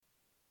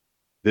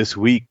This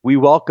week, we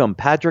welcome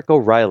Patrick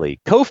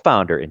O'Reilly,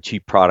 co-founder and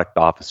chief product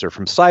officer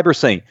from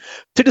CyberSaint,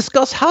 to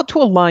discuss how to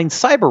align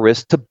cyber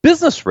risk to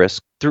business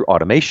risk through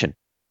automation.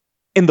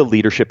 In the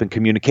leadership and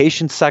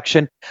communications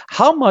section,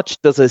 how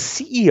much does a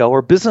CEO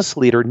or business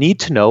leader need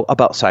to know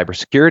about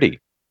cybersecurity?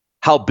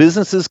 How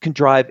businesses can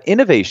drive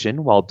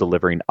innovation while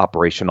delivering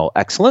operational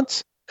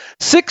excellence?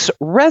 6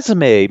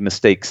 resume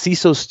mistakes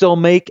CISOs still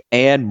make,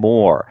 and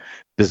more.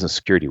 Business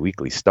Security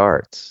Weekly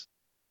starts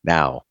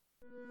now.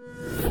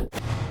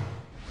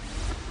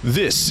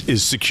 This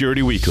is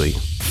Security Weekly,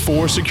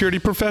 for security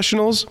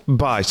professionals,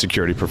 by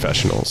security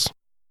professionals.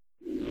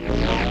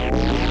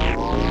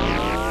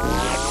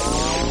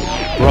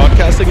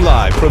 Broadcasting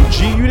live from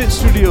G-Unit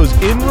Studios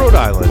in Rhode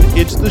Island,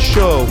 it's the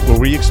show where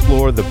we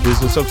explore the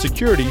business of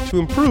security to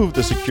improve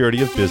the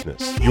security of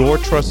business. Your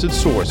trusted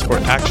source for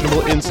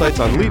actionable insights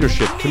on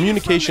leadership,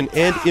 communication,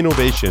 and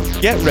innovation.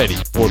 Get ready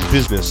for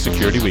Business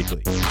Security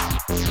Weekly.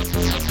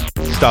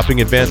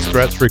 Stopping advanced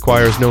threats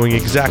requires knowing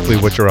exactly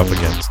what you're up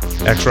against.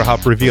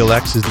 ExtraHop Reveal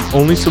X is the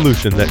only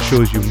solution that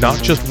shows you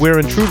not just where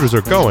intruders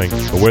are going,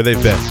 but where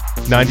they've been.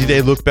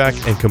 90-day look back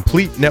and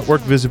complete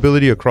network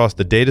visibility across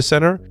the data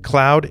center,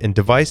 cloud, and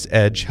device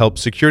edge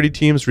helps security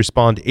teams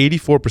respond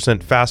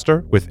 84%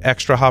 faster with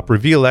ExtraHop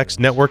Reveal X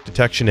network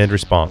detection and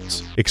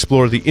response.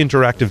 Explore the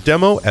interactive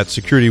demo at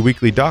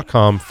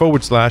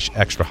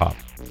securityweekly.com/ExtraHop.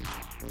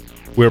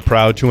 We're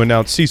proud to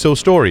announce CISO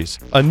Stories,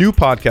 a new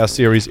podcast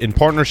series in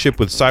partnership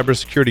with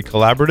Cybersecurity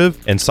Collaborative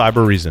and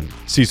Cybereason.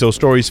 CISO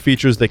Stories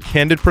features the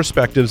candid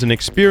perspectives and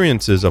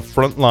experiences of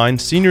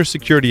frontline senior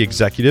security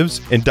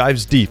executives and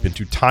dives deep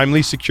into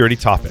timely security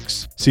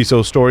topics.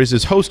 CISO Stories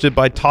is hosted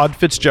by Todd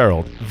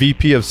Fitzgerald,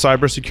 VP of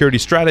Cybersecurity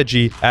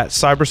Strategy at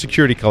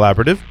Cybersecurity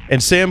Collaborative,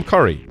 and Sam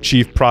Curry,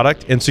 Chief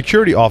Product and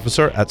Security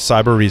Officer at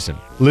Cybereason.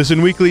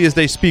 Listen weekly as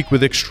they speak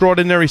with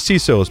extraordinary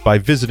CISOs by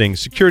visiting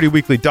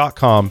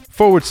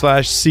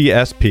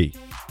securityweekly.com/CSP.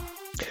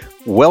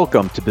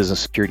 Welcome to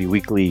Business Security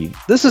Weekly.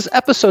 This is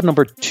episode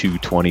number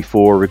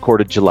 224,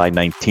 recorded July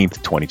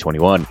 19th,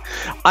 2021.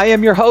 I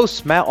am your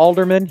host, Matt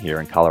Alderman, here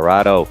in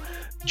Colorado.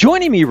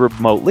 Joining me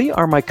remotely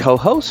are my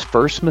co-hosts.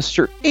 First,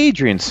 Mr.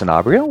 Adrian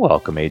Sanabria.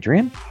 Welcome,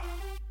 Adrian.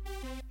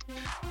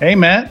 Hey,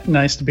 Matt.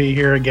 Nice to be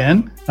here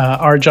again.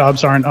 Our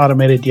jobs aren't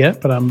automated yet,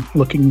 but I'm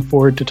looking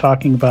forward to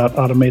talking about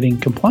automating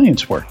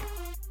compliance work.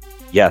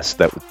 Yes,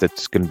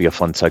 that's going to be a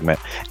fun segment.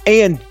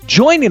 And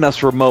joining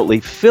us remotely,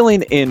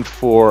 filling in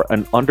for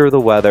an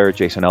under-the-weather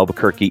Jason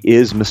Albuquerque,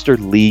 is Mr.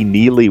 Lee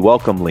Neely.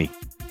 Welcome, Lee.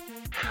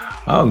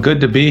 Oh,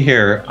 good to be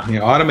here.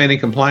 Automating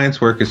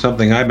compliance work is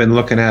something I've been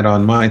looking at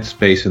on my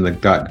space in the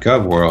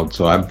 .gov world,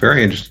 so I'm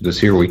very interested to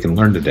see what we can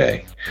learn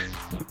today.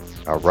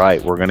 All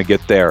right, we're going to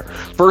get there.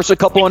 First, a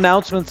couple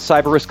announcements.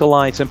 Cyber Risk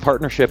Alliance, in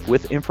partnership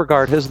with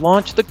InfraGard, has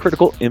launched the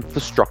Critical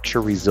Infrastructure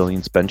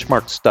Resilience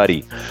Benchmark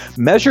Study.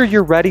 Measure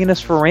your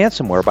readiness for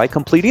ransomware by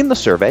completing the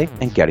survey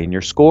and getting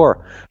your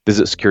score.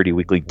 Visit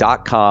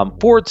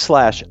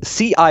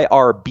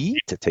securityweekly.com/CIRB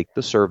to take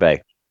the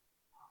survey.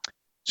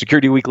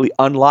 Security Weekly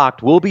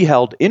Unlocked will be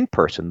held in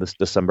person this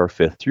December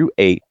 5th through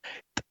 8th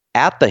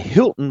at the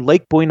Hilton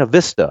Lake Buena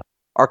Vista.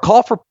 Our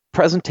call for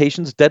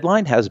presentations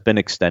deadline has been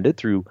extended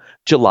through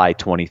July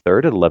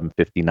 23rd at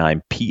 11:59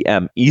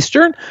 p.m.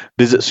 Eastern.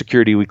 Visit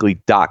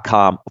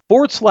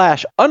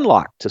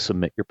securityweekly.com/unlock to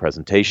submit your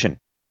presentation.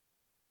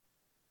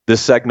 This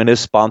segment is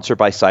sponsored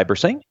by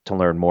CyberSaint. To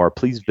learn more,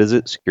 please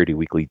visit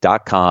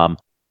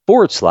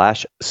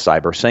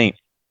securityweekly.com/CyberSaint.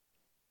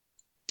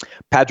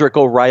 Patrick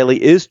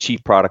O'Reilly is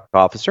Chief Product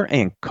Officer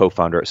and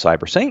co-founder at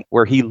CyberSaint,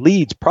 where he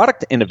leads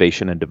product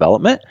innovation and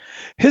development.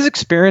 His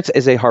experience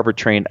as a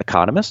Harvard-trained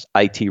economist,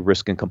 IT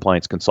risk and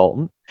compliance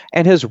consultant,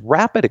 and his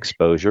rapid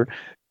exposure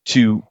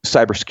to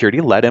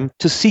cybersecurity led him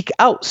to seek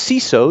out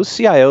CISOs,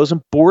 CIOs,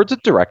 and boards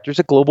of directors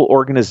at global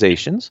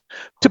organizations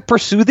to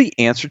pursue the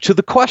answer to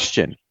the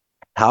question,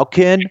 how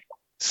can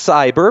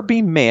cyber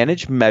be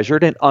managed,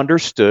 measured, and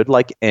understood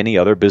like any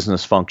other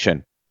business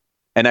function?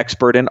 An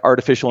expert in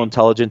artificial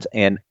intelligence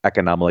and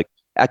economic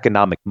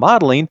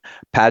modeling,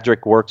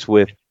 Patrick works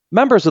with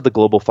members of the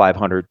Global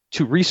 500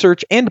 to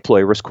research and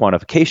deploy risk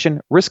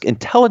quantification, risk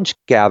intelligence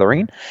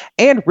gathering,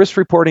 and risk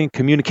reporting and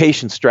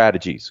communication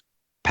strategies.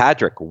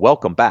 Patrick,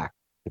 welcome back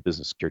to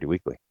Business Security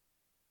Weekly.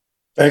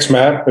 Thanks,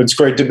 Matt. It's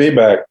great to be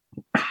back.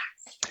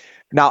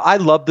 Now, I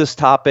love this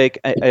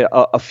topic.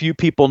 A few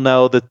people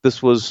know that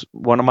this was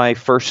one of my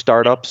first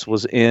startups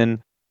was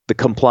in the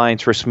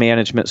compliance risk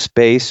management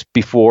space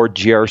before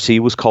GRC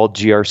was called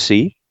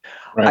GRC.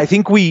 Right. I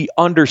think we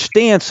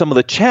understand some of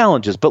the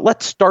challenges, but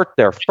let's start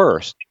there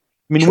first.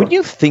 I mean, when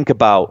you think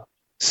about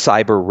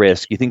cyber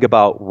risk, you think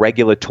about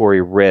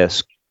regulatory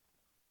risk,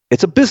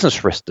 it's a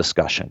business risk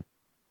discussion.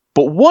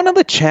 But one of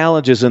the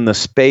challenges in the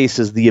space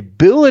is the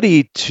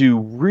ability to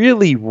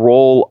really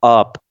roll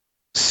up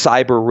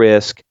cyber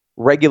risk,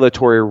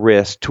 regulatory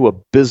risk to a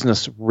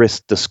business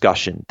risk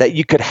discussion, that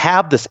you could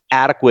have this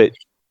adequate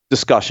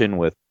discussion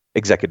with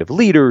executive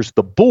leaders,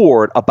 the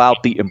board,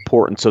 about the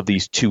importance of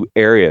these two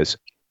areas.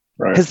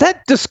 Right. Has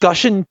that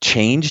discussion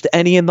changed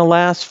any in the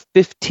last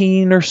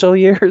 15 or so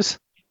years?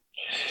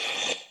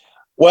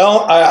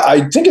 Well,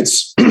 I think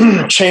it's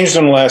changed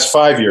in the last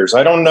 5 years.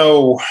 I don't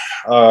know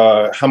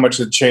how much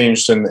it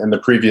changed in the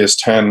previous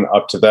 10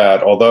 up to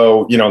that.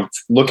 Although,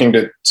 looking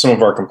at some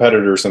of our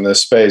competitors in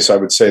this space, I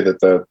would say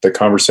that the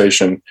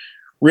conversation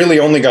really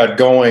only got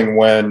going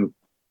when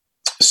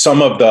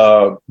some of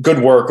the good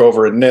work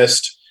over at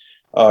NIST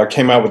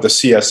came out with the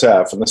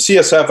CSF. And the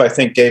CSF, I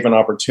think, gave an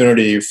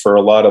opportunity for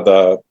a lot of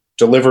the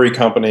delivery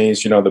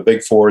companies, the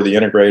big four, the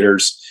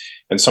integrators,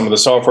 and some of the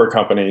software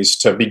companies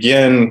to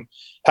begin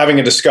having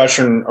a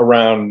discussion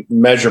around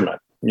measurement.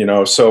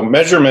 So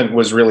measurement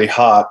was really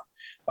hot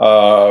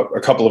a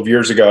couple of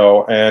years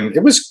ago, and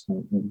it was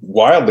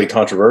wildly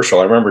controversial.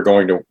 I remember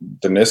going to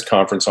the NIST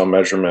conference on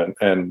measurement,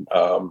 and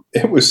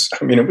it was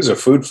a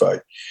food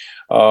fight.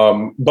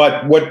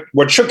 But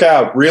what shook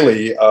out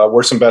really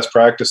were some best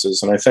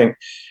practices, and I think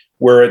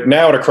we're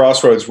now at a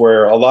crossroads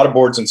where a lot of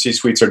boards and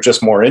C-suites are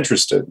just more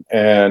interested,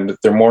 and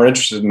they're more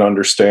interested in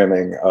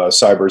understanding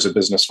cyber as a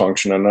business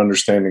function and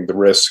understanding the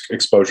risk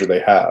exposure they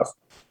have.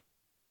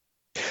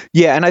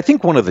 Yeah, and I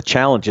think one of the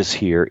challenges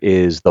here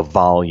is the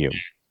volume.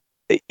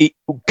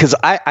 Because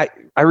I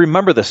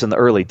remember this in the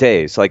early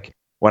days, like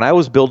when I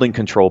was building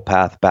Control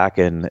Path back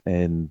in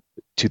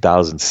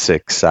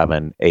 2006,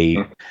 7, 8.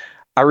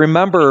 I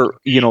remember,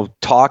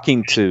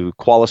 talking to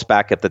Qualys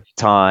back at the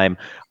time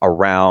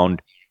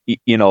around,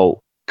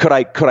 could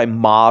I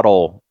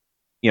model,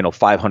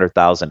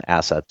 500,000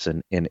 assets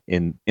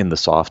in the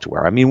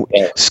software? I mean,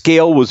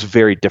 scale was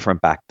very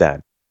different back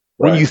then.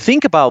 When you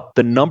think about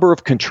the number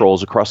of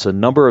controls across a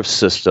number of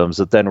systems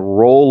that then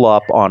roll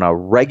up on a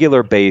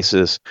regular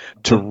basis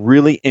to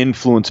really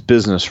influence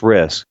business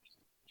risk,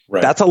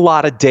 that's a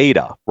lot of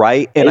data,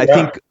 right? And I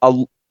think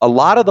a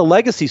lot of the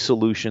legacy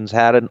solutions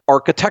had an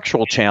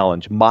architectural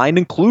challenge, mine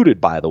included,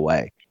 by the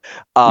way.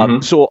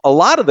 So a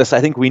lot of this,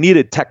 I think we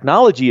needed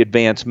technology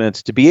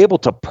advancements to be able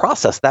to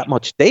process that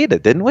much data,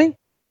 didn't we?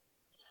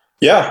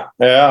 Yeah.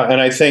 And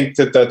I think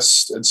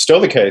that's still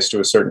the case to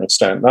a certain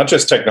extent, not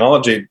just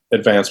technology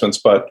advancements,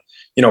 but,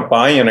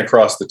 buy-in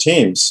across the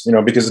teams,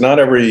 because not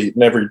every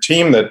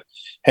team that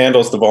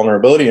handles the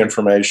vulnerability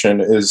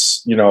information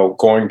is,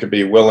 going to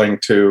be willing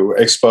to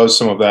expose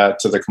some of that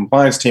to the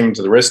compliance team,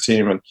 to the risk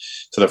team, and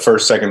to the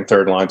first, second,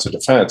 third lines of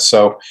defense.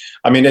 So,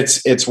 I mean,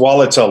 it's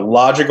while it's a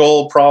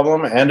logical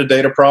problem and a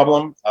data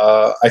problem,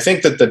 I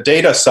think that the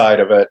data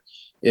side of it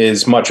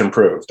is much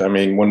improved. I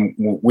mean, when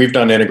we've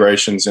done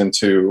integrations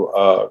into,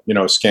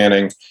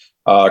 scanning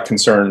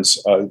concerns,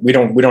 we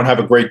don't have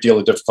a great deal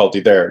of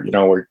difficulty there.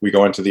 We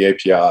go into the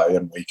API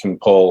and we can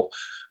pull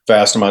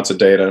vast amounts of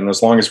data. And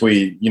as long as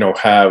we,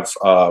 as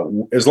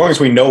long as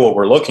we know what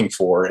we're looking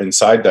for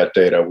inside that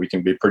data, we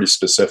can be pretty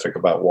specific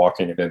about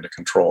walking it into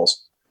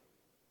controls.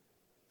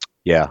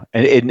 Yeah,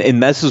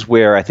 and this is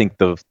where I think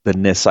the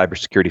NIST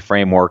cybersecurity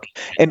framework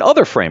and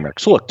other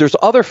frameworks. Look, there's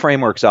other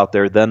frameworks out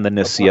there than the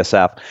NIST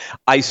CSF.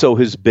 ISO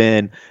has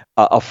been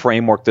a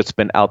framework that's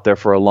been out there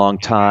for a long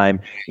time.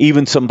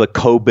 Even some of the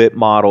COBIT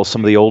models,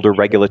 some of the older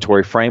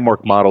regulatory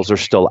framework models are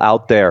still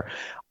out there.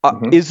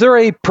 Is there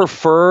a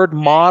preferred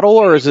model,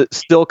 or is it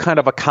still kind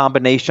of a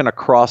combination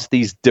across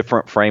these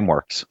different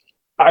frameworks?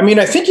 I mean,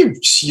 I think you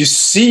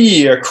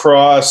see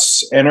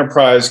across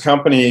enterprise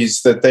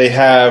companies that they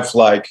have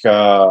like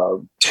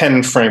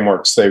 10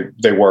 frameworks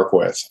they work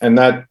with. And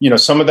that,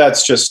 some of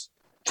that's just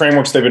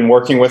frameworks they've been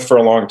working with for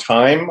a long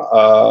time.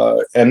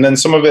 And then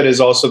some of it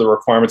is also the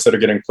requirements that are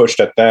getting pushed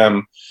at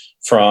them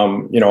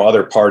from,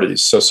 other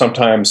parties. So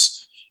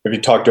sometimes if you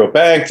talk to a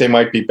bank, they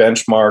might be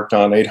benchmarked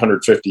on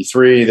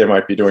 853. They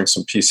might be doing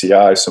some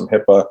PCI, some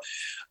HIPAA,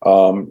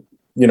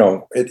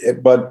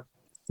 but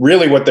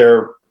really what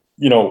they're,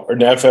 an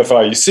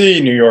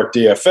FFIEC, New York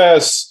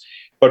DFS,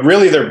 but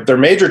really their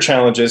major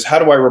challenge is how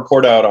do I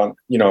report out on,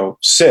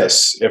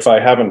 CIS if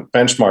I haven't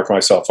benchmarked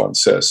myself on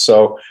CIS?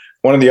 So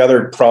one of the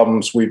other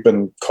problems we've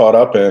been caught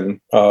up in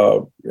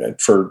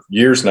for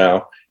years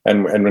now,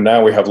 and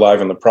now we have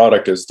live in the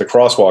product, is the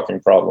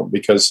crosswalking problem,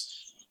 because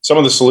some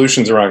of the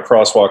solutions around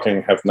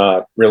crosswalking have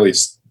not really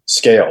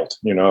scaled.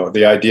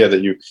 The idea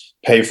that you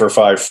pay for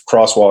 5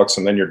 crosswalks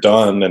and then you're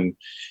done and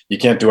you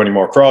can't do any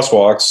more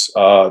crosswalks,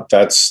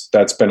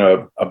 that's been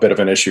a bit of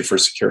an issue for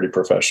security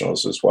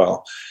professionals as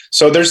well.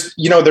 So there's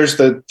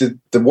the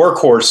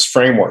workhorse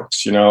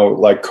frameworks,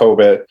 like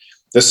COBIT,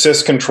 the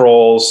CIS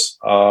controls,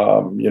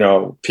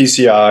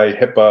 PCI,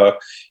 HIPAA,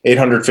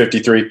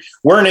 853.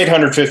 We're an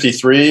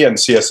 853 and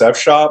CSF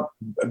shop,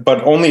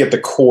 but only at the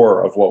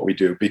core of what we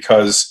do,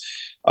 because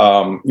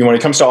when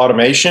it comes to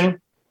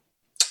automation,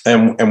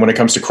 and when it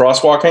comes to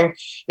crosswalking,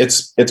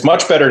 it's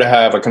much better to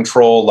have a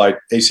control like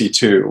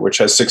AC2, which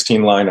has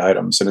 16 line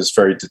items and is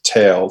very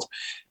detailed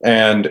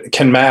and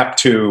can map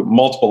to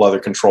multiple other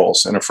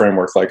controls in a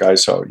framework like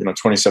ISO.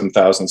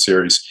 27000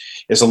 series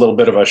is a little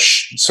bit of a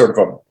sort of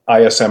a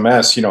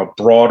ISMS,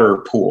 broader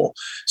pool.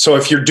 So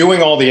if you're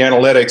doing all the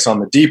analytics on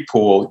the deep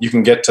pool, you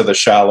can get to the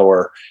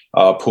shallower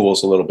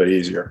pools a little bit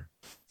easier.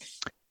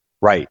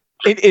 Right.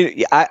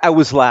 I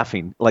was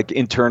laughing like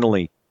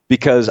internally,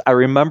 because I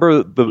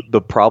remember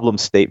the problem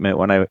statement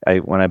when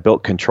I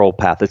built Control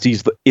Path.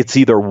 It's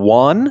either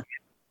 1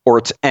 or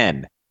it's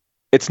N.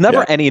 It's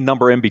never any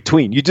number in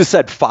between. You just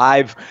said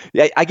 5.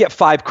 I get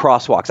 5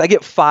 crosswalks. I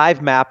get 5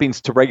 mappings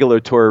to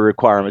regulatory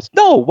requirements.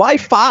 No, why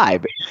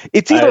 5?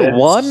 It's either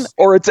 1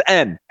 or it's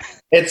N.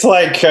 It's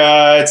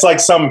like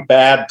some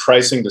bad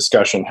pricing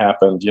discussion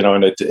happened,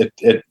 and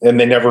it and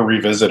they never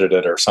revisited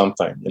it or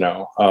something,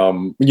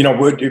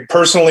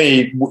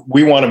 Personally,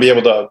 we want to be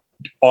able to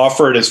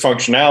offer it as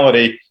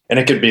functionality, and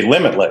it could be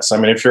limitless. I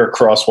mean, if you're a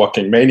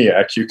crosswalking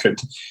maniac, you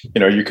could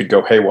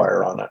go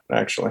haywire on it,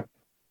 actually.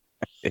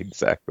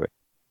 Exactly.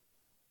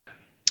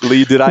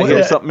 Lee, did I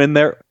hear something in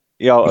there?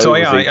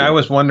 I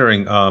was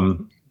wondering,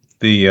 when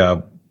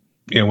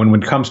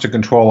it comes to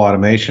control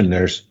automation,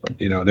 there's,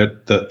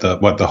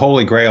 the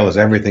holy grail is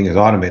everything is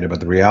automated,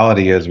 but the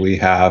reality is we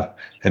have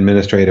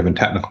administrative and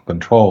technical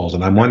controls.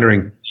 And I'm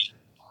wondering,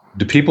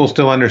 do people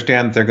still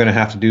understand that they're going to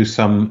have to do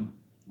some,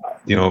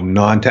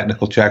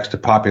 non-technical checks to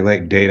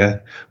populate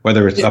data,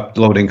 whether it's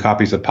uploading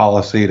copies of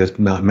policy to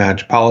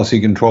match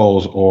policy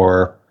controls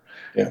or,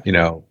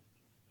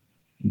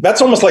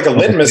 That's almost like a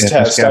litmus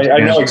test. I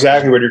know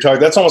exactly what you're talking.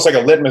 That's almost like a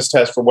litmus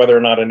test for whether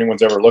or not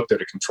anyone's ever looked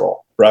at a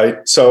control,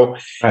 right? So,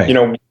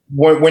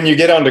 when you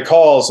get onto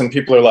calls and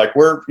people are like,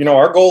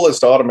 our goal is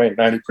to automate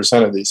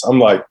 90% of these. I'm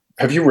like,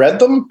 have you read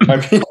them? I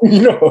mean,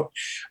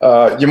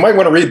 you might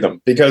want to read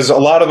them, because a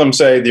lot of them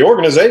say the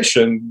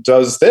organization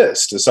does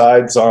this,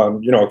 decides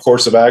on, a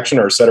course of action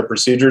or a set of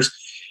procedures.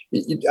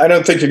 I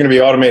don't think you're going to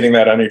be automating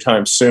that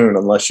anytime soon,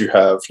 unless you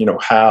have,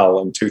 HAL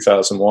in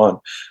 2001.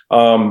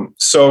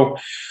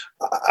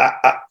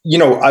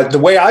 The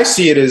way I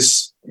see it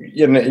is,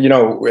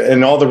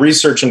 in all the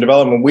research and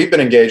development we've been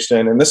engaged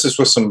in, and this is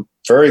with some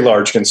very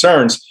large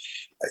concerns,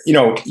 you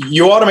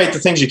automate the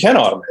things you can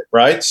automate,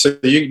 right? So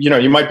you can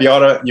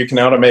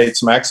automate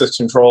some access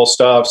control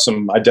stuff,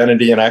 some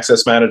identity and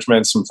access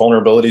management, some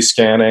vulnerability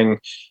scanning,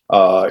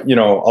 a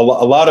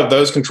lot of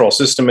those control,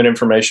 system and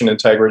information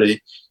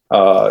integrity,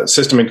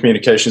 system and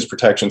communications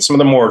protection, some of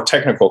the more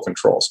technical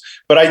controls.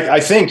 But I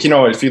think,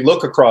 if you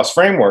look across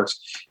frameworks,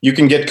 you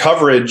can get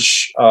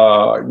coverage,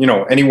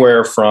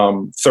 anywhere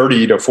from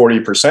 30 to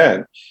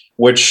 40%,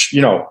 which,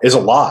 is a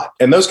lot.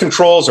 And those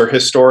controls are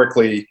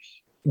historically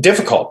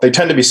difficult. They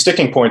tend to be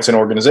sticking points in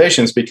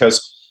organizations,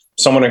 because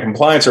someone in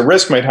compliance or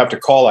risk might have to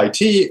call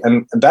IT,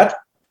 and that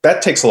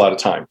takes a lot of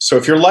time. So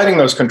if you're lighting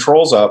those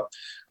controls up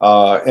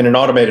in an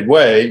automated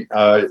way,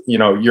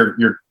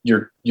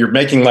 you're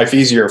making life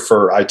easier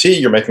for IT.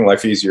 You're making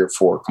life easier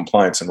for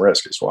compliance and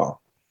risk as well.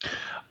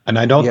 And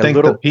I don't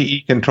think the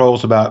PE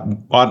controls about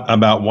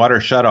water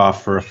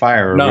shutoff for a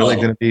fire are really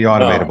going to be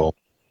automatable.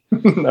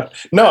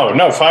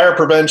 No, fire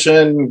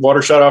prevention, water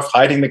shutoff,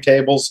 hiding the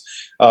cables,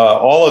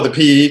 all of the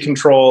PE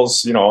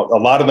controls, a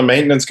lot of the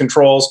maintenance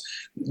controls,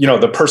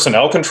 the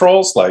personnel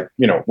controls, like,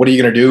 what are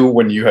you going to do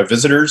when you have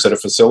visitors at a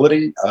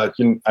facility? I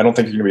don't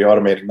think you're going to be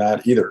automating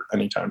that either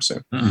anytime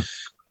soon.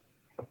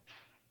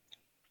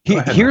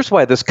 Here's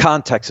why this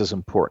context is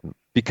important,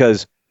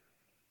 because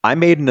I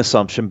made an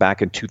assumption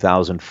back in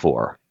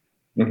 2004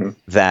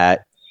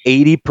 that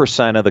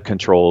 80% of the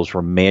controls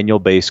were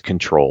manual-based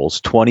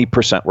controls,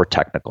 20% were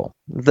technical.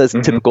 The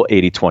typical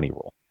 80-20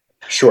 rule.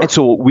 Sure. And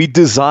so we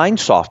designed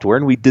software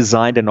and we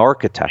designed an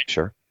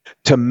architecture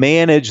to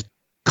manage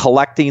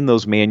collecting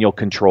those manual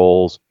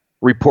controls,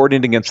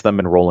 reporting against them,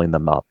 and rolling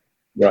them up.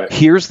 Right.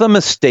 Here's the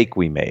mistake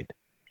we made.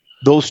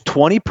 Those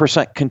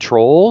 20%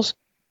 controls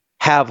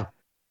have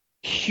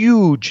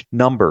huge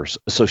numbers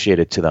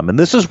associated to them. And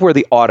this is where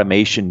the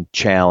automation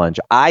challenge,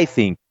 I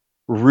think,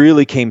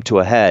 really came to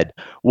a head,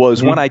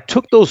 was when I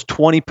took those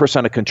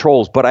 20% of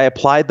controls, but I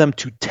applied them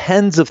to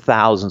tens of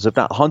thousands, if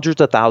not hundreds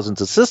of thousands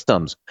of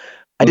systems.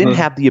 I didn't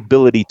have the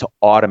ability to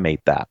automate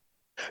that.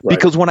 Right.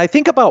 Because when I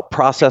think about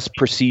process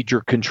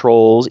procedure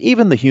controls,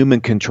 even the human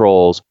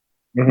controls,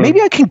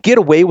 maybe I can get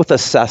away with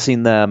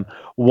assessing them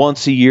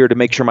once a year to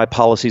make sure my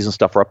policies and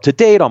stuff are up to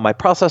date, all my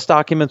process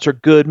documents are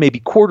good, maybe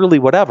quarterly,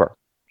 whatever.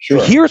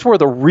 Sure. Here's where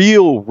the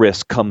real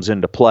risk comes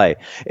into play.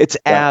 It's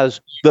as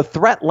the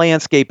threat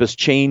landscape is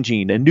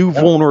changing and new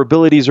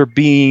vulnerabilities are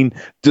being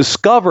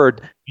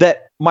discovered,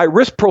 that my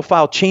risk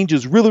profile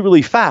changes really,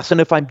 really fast. And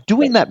if I'm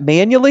doing that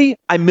manually,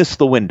 I miss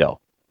the window.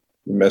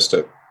 You missed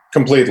it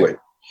completely.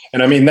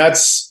 And I mean,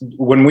 that's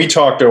when we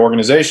talk to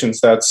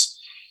organizations,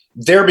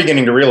 they're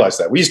beginning to realize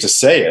that. We used to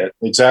say it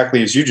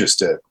exactly as you just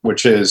did,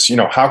 which is,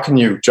 how can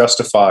you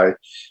justify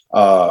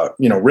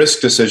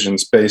risk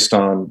decisions based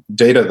on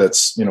data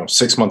that's,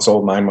 6 months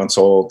old, 9 months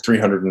old,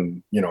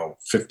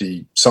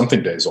 350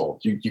 something days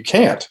old. You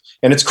can't.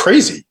 And it's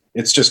crazy.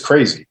 It's just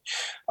crazy.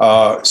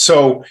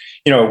 So,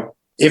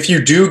 if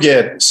you do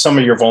get some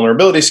of your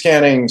vulnerability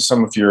scanning,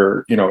 some of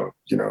your,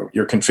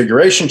 your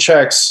configuration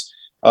checks,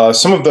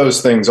 some of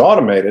those things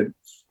automated,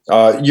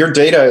 your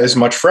data is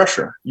much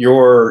fresher.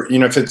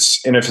 If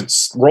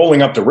it's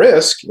rolling up the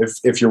risk,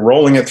 if you're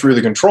rolling it through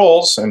the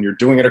controls and you're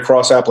doing it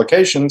across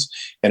applications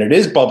and it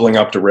is bubbling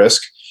up to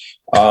risk,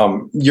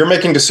 you're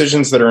making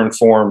decisions that are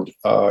informed,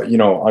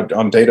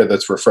 on data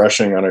that's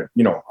refreshing on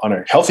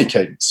a healthy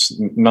cadence.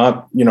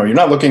 Not, you're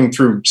not looking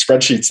through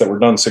spreadsheets that were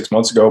done 6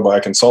 months ago by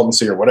a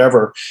consultancy or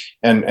whatever,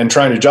 and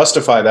trying to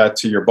justify that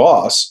to your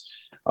boss.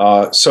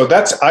 So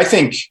that's, I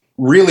think,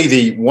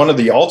 really one of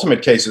the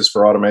ultimate cases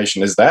for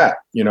automation is that,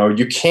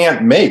 you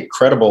can't make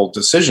credible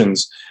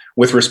decisions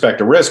with respect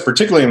to risk,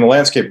 particularly in the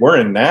landscape we're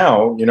in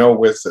now,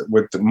 with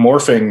the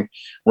morphing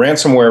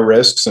ransomware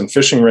risks and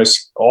phishing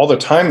risks all the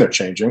time they're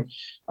changing.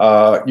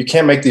 You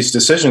can't make these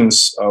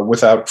decisions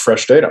without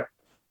fresh data.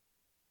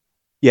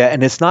 Yeah,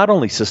 and it's not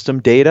only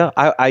system data.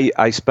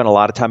 I spent a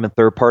lot of time in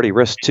third-party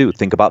risk too.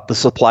 Think about the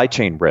supply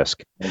chain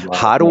risk.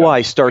 How do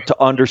I start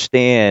to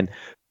understand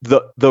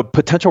the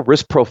potential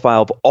risk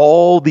profile of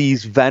all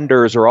these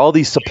vendors or all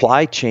these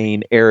supply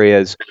chain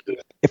areas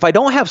if I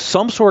don't have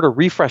some sort of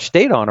refresh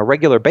data on a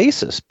regular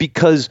basis?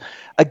 Because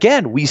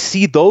again, we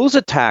see those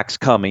attacks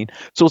coming.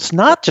 So it's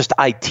not just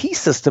IT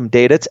system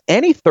data, it's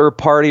any third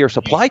party or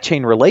supply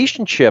chain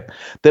relationship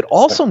that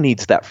also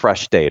needs that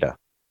fresh data.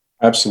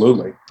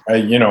 Absolutely.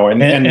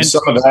 And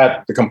some of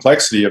that, the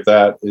complexity of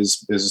that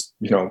is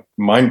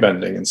mind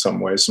bending in some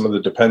ways. Some of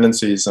the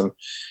dependencies and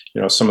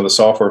some of the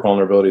software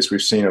vulnerabilities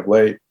we've seen of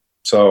late.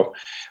 So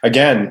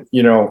again,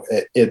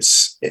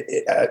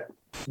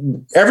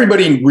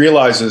 everybody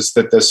realizes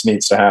that this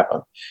needs to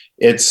happen.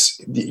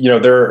 It's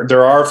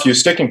there are a few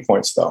sticking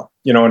points though.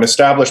 An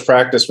established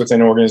practice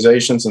within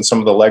organizations and some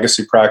of the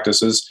legacy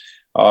practices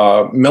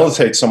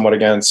militate somewhat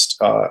against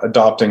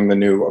adopting the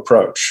new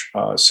approach.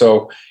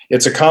 So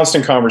it's a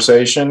constant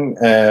conversation,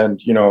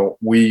 and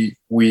we're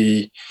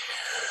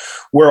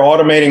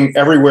automating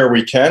everywhere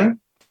we can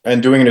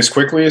and doing it as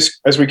quickly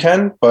as we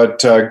can.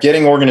 But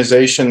getting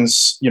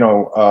organizations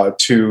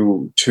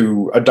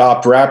to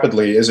adopt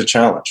rapidly is a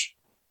challenge.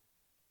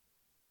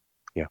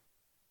 Yeah,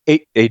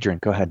 Adrian,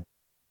 go ahead.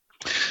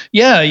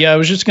 Yeah. I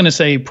was just going to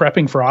say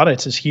prepping for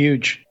audits is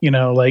huge.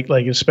 Like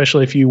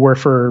especially if you work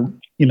for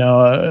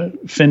a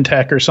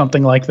fintech or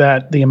something like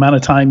that, the amount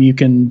of time you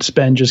can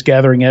spend just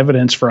gathering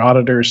evidence for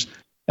auditors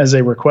as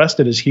they request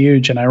it is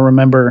huge. And I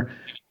remember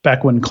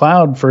back when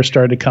cloud first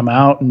started to come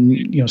out,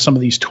 and some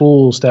of these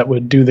tools that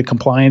would do the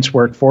compliance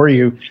work for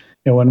you.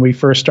 When we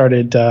first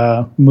started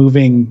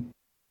moving,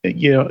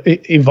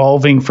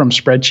 evolving from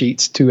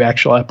spreadsheets to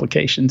actual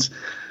applications.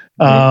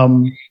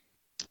 Mm-hmm.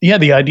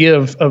 The idea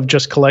of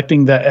just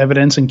collecting that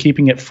evidence and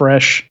keeping it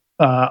fresh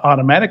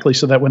automatically,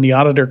 so that when the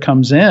auditor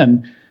comes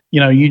in,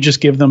 you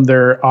just give them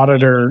their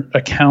auditor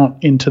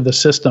account into the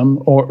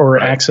system or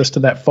right. access to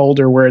that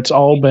folder where it's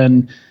all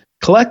been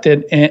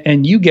collected,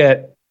 and you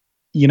get,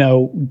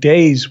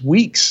 days,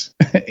 weeks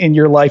in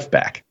your life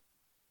back.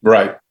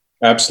 Right.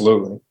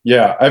 Absolutely.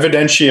 Yeah.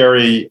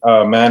 Evidentiary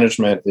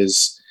management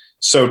is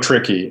so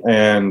tricky.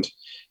 And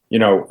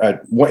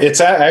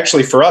it's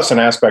actually for us an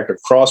aspect of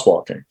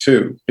crosswalking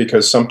too,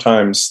 because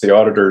sometimes the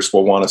auditors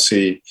will want to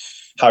see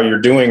how you're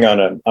doing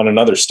on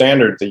another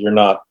standard that you're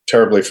not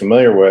terribly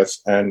familiar with,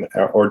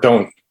 or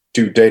don't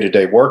do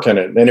day-to-day work in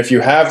it. And if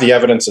you have the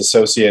evidence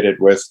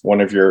associated with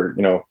one of your,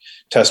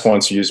 test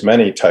once, use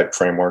many type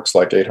frameworks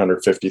like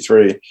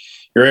 853,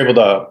 you're able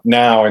to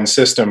now in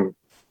system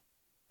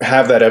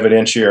have that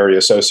evidentiary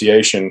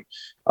association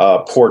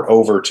port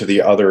over to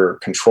the other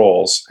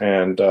controls,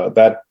 and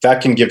that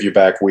can give you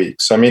back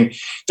weeks. I mean,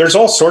 there's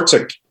all sorts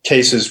of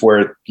cases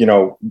where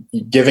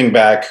giving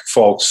back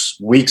folks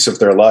weeks of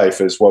their life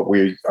is what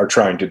we are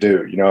trying to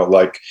do.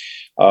 Like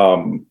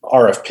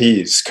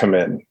RFPs come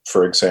in,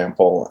 for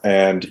example,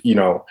 and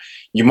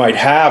you might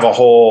have a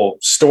whole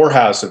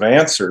storehouse of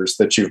answers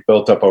that you've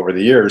built up over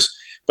the years,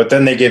 but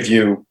then they give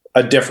you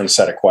a different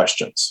set of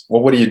questions.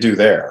 Well, what do you do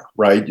there,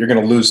 right? You're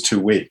going to lose 2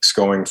 weeks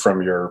going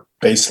from your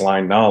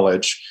baseline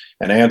knowledge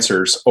and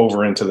answers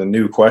over into the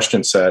new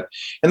question set.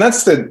 And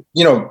that's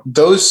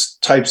those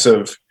types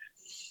of,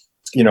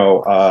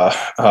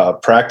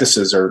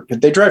 practices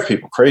they drive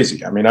people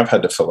crazy. I mean, I've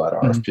had to fill out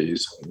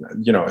RFPs,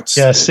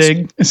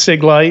 it's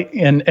SIG-Lite,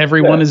 and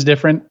everyone is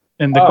different,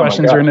 and the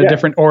questions are in a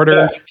different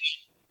order.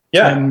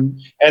 Yeah. And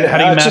how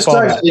do you map all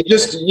that?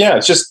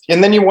 It's just,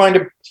 and then you wind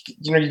up,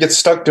 you get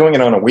stuck doing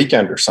it on a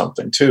weekend or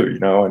something too,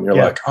 and you're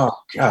like, oh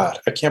God,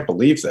 I can't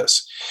believe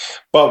this.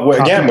 But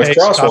again, with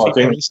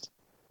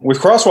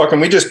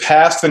crosswalking, we just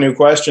pass the new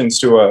questions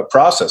to a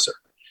processor,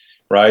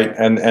 right?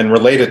 And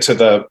relate it to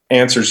the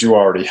answers you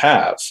already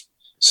have.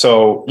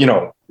 So,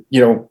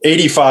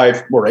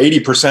 85 or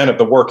 80% of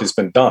the work has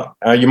been done.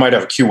 You might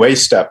have a QA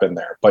step in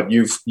there, but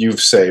you've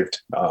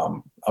saved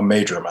a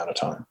major amount of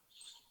time.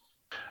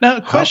 Now,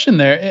 a question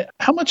there: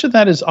 how much of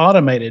that is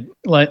automated?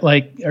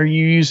 Like, are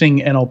you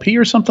using NLP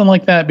or something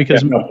like that?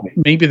 Because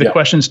maybe the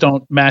questions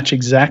don't match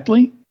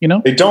exactly.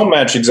 They don't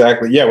match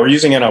exactly. Yeah, we're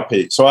using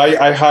NLP. So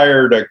I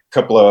hired a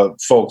couple of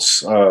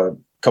folks a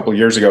couple of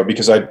years ago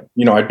because I'd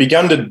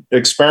begun to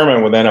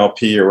experiment with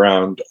NLP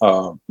around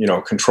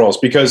controls,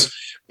 because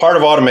part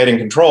of automating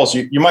controls,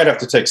 you might have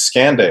to take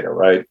scan data,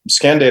 right?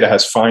 Scan data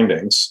has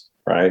findings,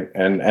 right?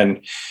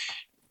 And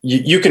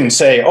you can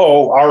say,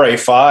 oh,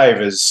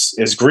 RA5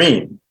 is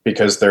green,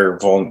 because they're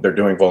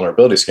doing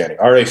vulnerability scanning.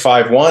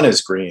 RA51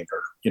 is green,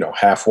 or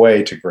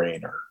halfway to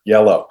green or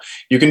yellow.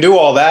 You can do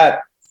all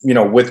that,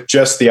 with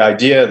just the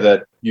idea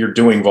that you're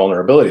doing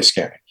vulnerability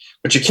scanning,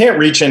 but you can't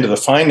reach into the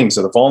findings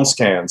of the vuln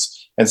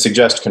scans and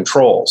suggest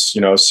controls.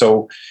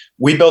 So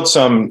we built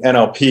some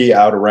NLP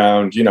out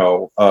around,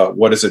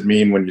 what does it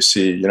mean when you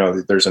see,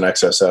 there's an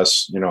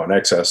XSS, an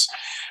XS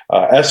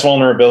S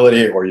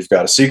vulnerability, or you've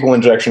got a SQL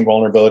injection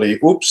vulnerability.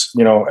 Oops,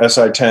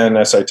 SI10,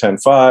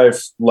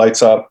 SI10.5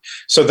 lights up.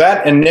 So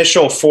that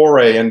initial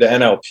foray into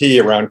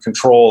NLP around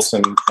controls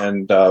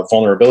and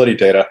vulnerability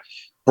data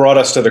brought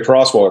us to the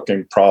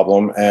crosswalking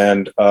problem.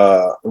 And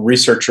a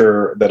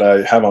researcher that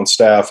I have on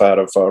staff out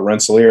of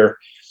Rensselaer,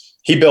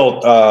 he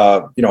built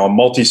a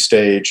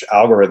multi-stage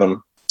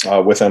algorithm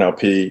with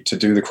NLP to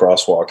do the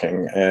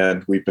crosswalking,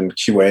 and we've been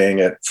QAing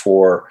it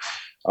for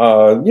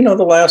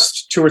the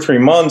last 2 or 3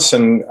 months,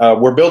 and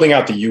we're building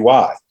out the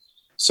UI.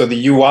 So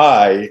the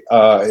UI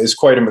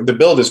the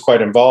build is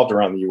quite involved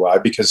around the UI,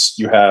 because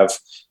you have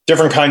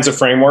different kinds of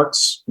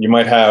frameworks. You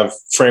might have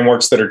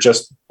frameworks that are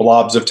just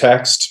blobs of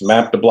text,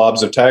 mapped to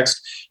blobs of text.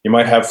 You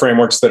might have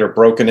frameworks that are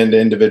broken into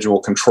individual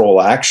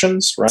control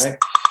actions, right?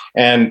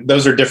 And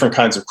those are different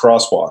kinds of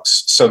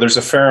crosswalks. So there's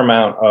a fair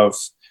amount of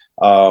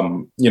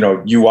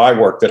UI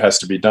work that has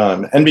to be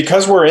done. And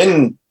because we're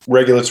in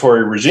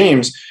regulatory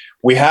regimes,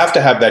 we have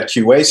to have that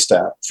QA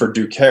step for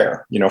due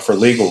care, for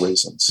legal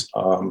reasons.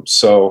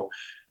 So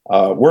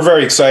we're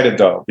very excited,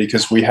 though,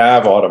 because we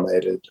have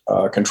automated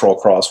control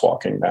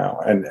crosswalking now,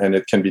 and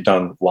it can be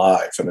done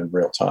live and in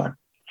real time.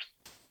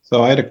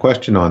 So I had a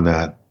question on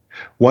that.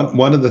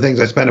 One of the things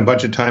I spent a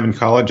bunch of time in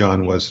college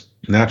on was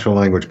natural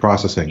language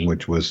processing,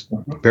 which was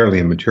fairly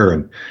immature.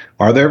 And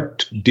are there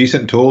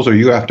decent tools, or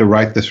you have to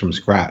write this from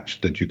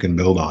scratch that you can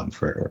build on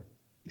for?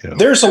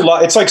 There's a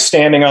lot. It's like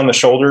standing on the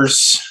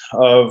shoulders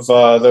of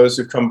those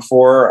who come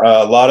before.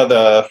 A lot of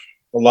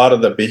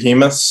the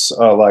behemoths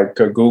like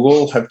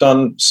Google have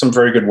done some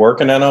very good work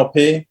in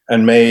NLP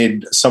and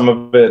made some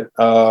of it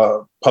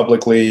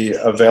publicly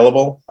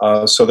available.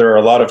 So there are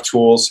a lot of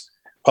tools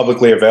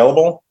publicly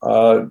available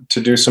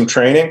to do some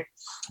training.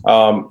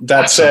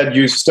 That said,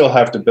 you still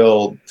have to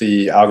build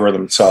the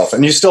algorithm itself,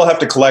 and you still have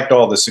to collect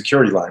all the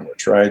security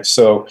language, right?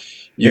 So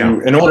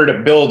in order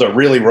to build a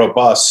really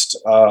robust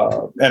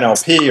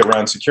NLP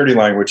around security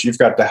language, you've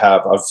got to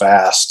have a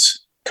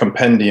vast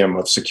compendium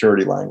of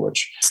security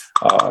language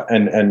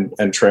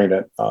and train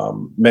it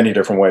many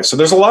different ways. So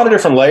there's a lot of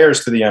different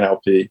layers to the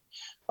NLP,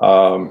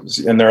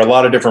 and there are a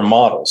lot of different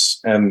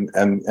models, and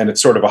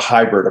it's sort of a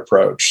hybrid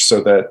approach,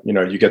 so that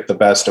you get the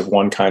best of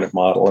one kind of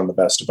model and the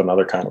best of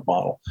another kind of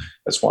model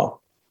as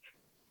well.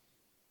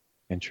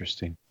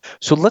 Interesting.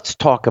 So let's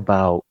talk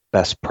about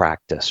best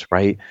practice,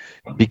 right?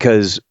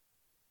 Because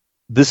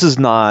this is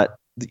not,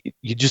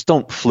 you just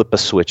don't flip a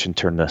switch and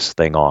turn this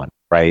thing on,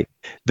 right?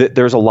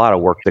 There's a lot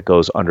of work that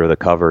goes under the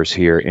covers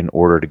here in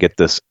order to get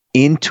this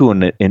into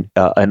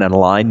an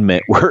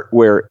alignment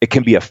where it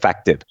can be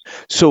effective.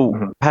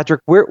 So,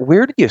 Patrick,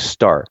 where do you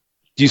start?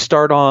 Do you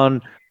start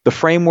on the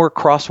framework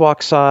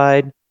crosswalk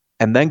side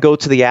and then go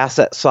to the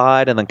asset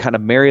side and then kind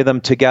of marry them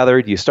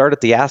together? Do you start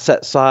at the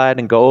asset side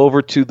and go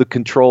over to the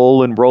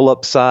control and roll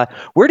up side?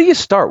 Where do you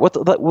start?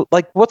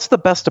 What's the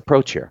best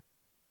approach here?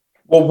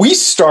 Well, we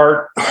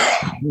start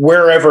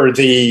wherever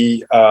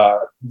the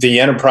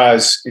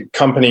enterprise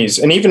companies,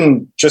 and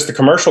even just the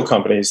commercial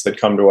companies that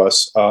come to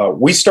us,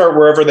 we start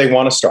wherever they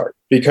want to start,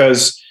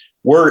 because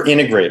we're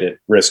integrated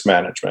risk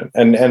management,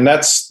 and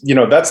that's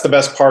the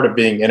best part of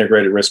being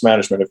integrated risk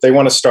management. If they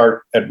want to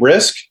start at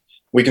risk,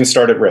 we can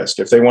start at risk.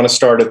 If they want to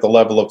start at the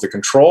level of the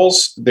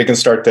controls, they can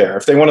start there.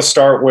 If they want to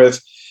start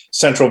with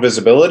central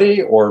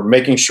visibility or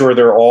making sure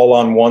they're all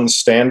on one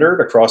standard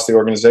across the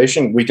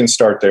organization, we can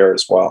start there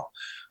as well.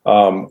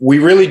 We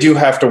really do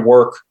have to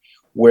work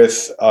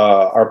with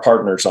our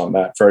partners on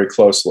that very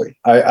closely.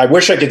 I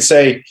wish I could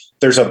say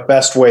there's a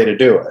best way to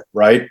do it,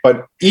 right?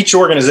 But each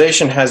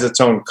organization has its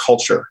own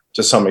culture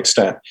to some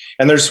extent,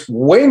 and there's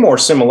way more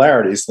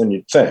similarities than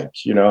you'd think.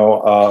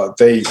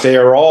 They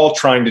are all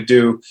trying to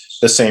do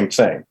the same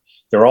thing.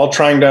 They're all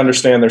trying to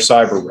understand their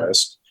cyber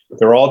risk.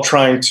 They're all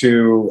trying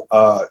to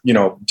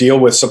deal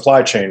with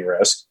supply chain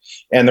risk,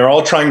 and they're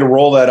all trying to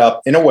roll that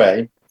up in a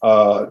way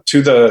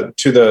to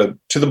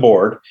the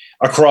board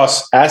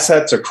across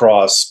assets,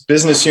 across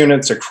business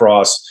units,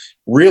 across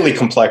really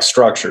complex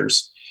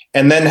structures,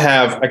 and then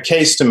have a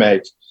case to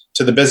make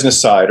to the business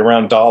side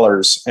around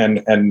dollars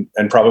and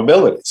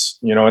probabilities.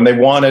 And they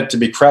want it to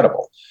be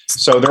credible.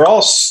 So they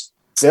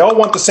all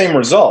want the same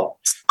result,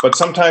 but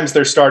sometimes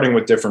they're starting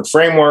with different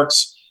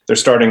frameworks. They're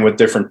starting with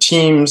different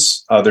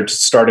teams. They're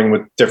starting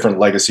with different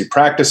legacy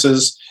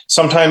practices.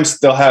 Sometimes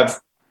they'll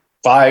have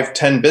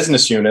 5-10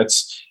 business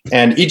units,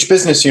 and each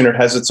business unit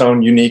has its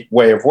own unique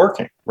way of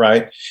working,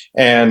 right?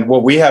 And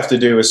what we have to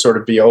do is sort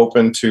of be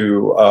open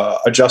to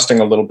adjusting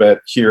a little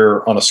bit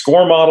here on a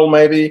score model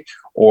maybe,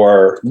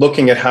 or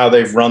looking at how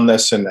they've run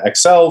this in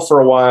Excel for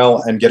a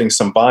while and getting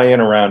some buy-in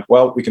around,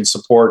 well, we can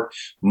support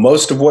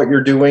most of what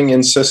you're doing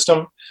in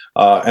system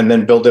and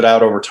then build it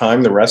out over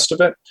time, the rest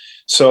of it.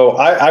 So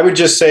I would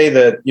just say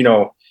that,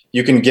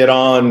 you can get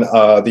on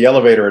the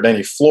elevator at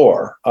any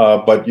floor,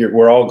 but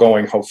we're all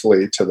going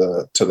hopefully to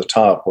the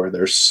top where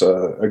there's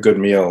a good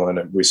meal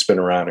and we spin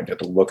around and get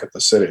to look at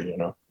the city.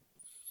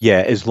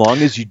 Yeah, as long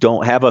as you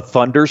don't have a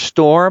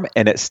thunderstorm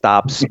and it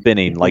stops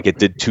spinning like it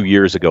did 2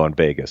 years ago in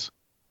Vegas.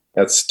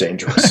 That's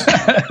dangerous.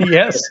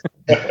 Yes,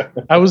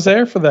 I was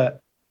there for that.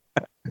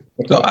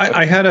 So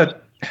I had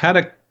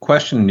a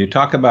question. You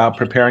talk about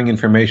preparing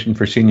information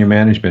for senior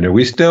management. Are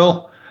we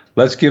still,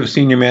 let's give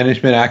senior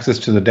management access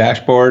to the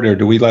dashboard, or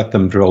do we let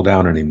them drill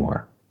down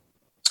anymore?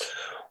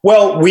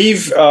 Well,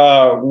 we've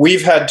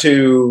had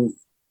to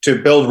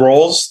build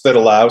roles that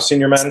allow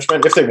senior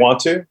management, if they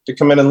want to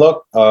come in and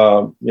look.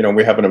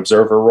 We have an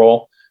observer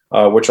role,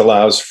 which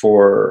allows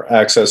for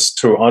access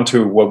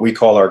onto what we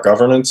call our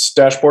governance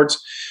dashboards,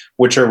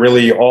 which are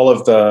really all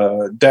of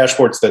the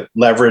dashboards that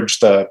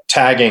leverage the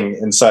tagging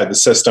inside the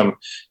system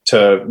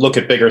to look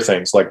at bigger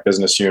things like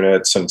business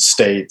units and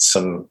states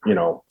and,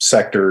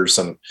 sectors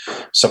and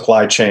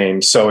supply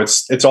chain. So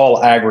it's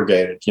all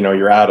aggregated.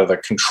 You're out of the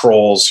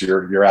controls,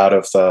 you're out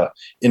of the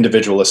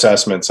individual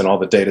assessments, and all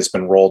the data's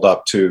been rolled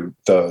up to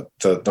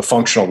the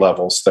functional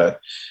levels that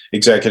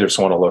executives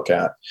want to look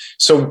at.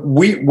 So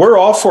we're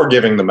all for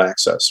giving them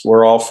access.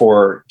 We're all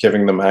for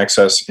giving them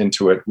access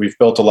into it. We've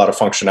built a lot of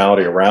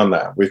functionality around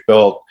that. We've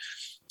built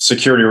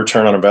security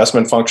return on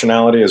investment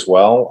functionality as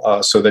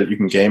well, so that you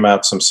can game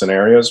out some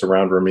scenarios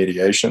around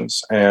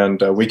remediations.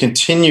 And we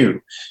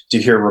continue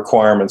to hear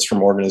requirements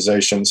from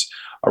organizations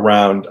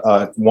around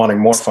wanting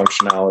more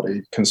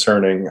functionality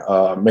concerning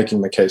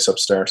making the case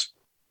upstairs.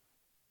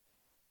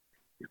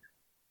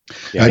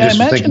 I just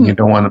was thinking you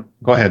don't want to.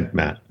 Go ahead,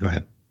 Matt. Go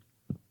ahead.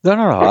 No.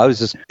 I was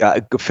just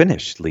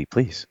finish, Lee,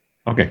 please.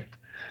 Okay,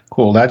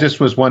 cool. I just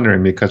was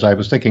wondering because I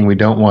was thinking we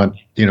don't want,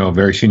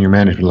 very senior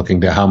management looking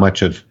to how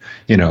much of,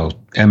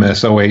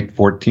 MS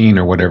 0814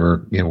 or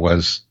whatever,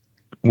 was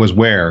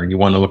where. You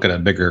want to look at a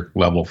bigger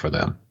level for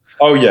them.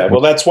 Oh, yeah. Well,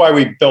 that's why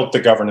we built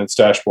the governance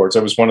dashboards.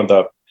 It was one of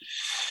the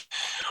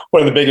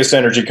biggest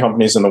energy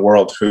companies in the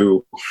world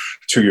who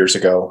 2 years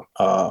ago,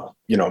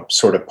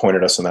 sort of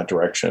pointed us in that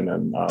direction.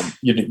 And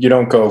you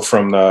don't go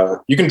from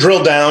you can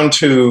drill down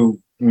to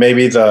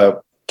maybe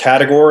the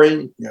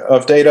category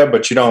of data,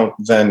 but you don't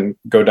then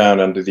go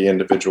down into the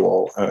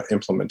individual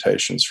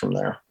implementations from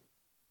there.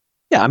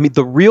 Yeah, I mean,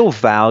 the real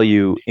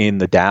value in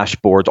the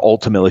dashboards,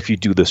 ultimately, if you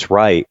do this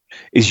right,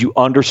 is you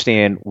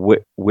understand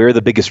where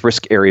the biggest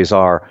risk areas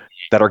are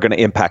that are going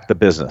to impact the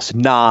business,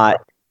 not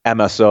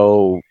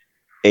MSO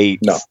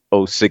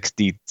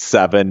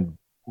 8067,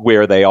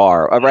 where they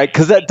are, all right?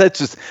 Because that's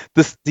just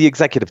the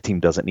executive team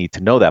doesn't need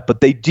to know that,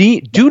 but they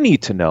do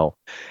need to know,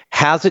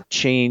 has it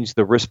changed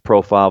the risk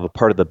profile of a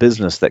part of the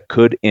business that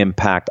could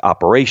impact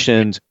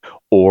operations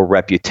or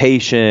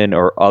reputation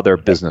or other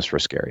business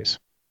risk areas?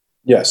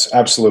 Yes,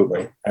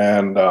 absolutely.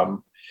 And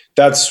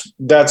that's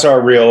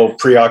our real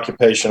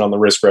preoccupation on the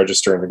risk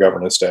register and the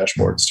governance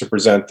dashboards, to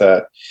present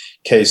that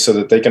case so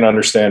that they can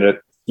understand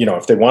it.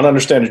 If they want to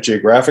understand it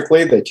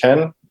geographically, they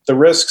can, the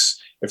risks.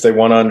 If they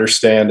want to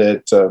understand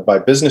it by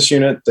business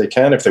unit, they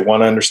can. If they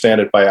want to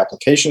understand it by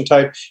application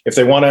type, if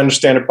they want to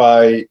understand it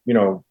by,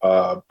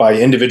 by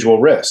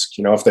individual risk,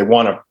 if they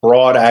want a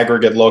broad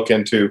aggregate look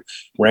into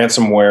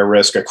ransomware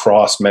risk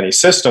across many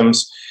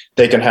systems,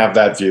 they can have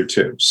that view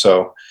too.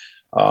 So,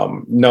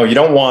 no, you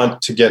don't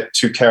want to get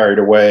too carried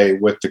away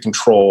with the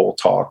control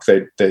talk.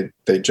 They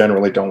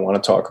generally don't want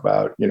to talk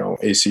about,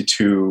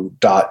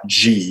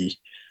 AC2.G.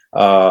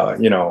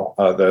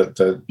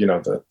 The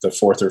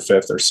fourth or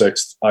fifth or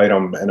sixth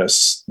item in a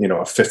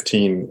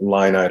 15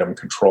 line item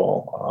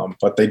control.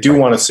 But they do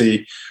want to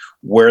see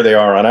where they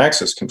are on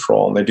access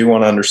control. And they do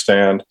want to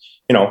understand,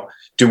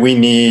 do we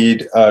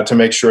need to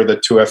make sure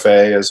that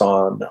 2FA is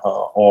on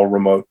all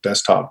remote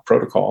desktop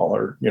protocol,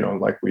 or,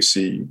 like we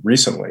see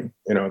recently,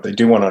 they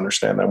do want to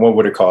understand that. What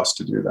would it cost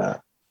to do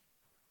that?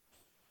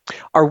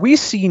 Are we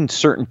seeing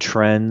certain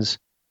trends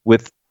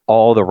with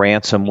all the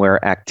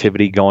ransomware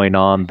activity going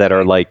on that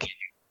are like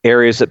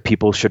areas that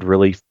people should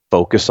really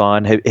focus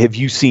on? Have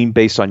you seen,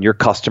 based on your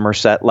customer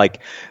set, like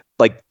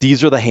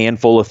these are the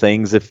handful of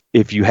things,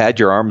 if you had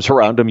your arms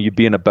around them, you'd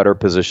be in a better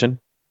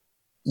position?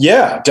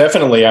 Yeah,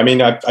 definitely. I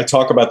mean, I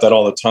talk about that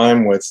all the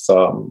time with,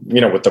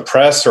 with the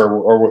press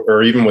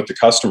or even with the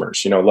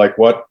customers, like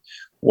what,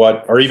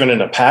 or even in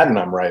a patent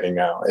I'm writing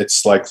now,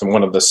 it's like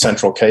one of the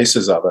central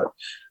cases of it.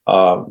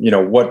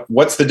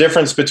 What's the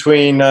difference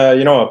between,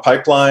 a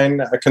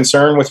pipeline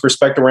concern with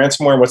respect to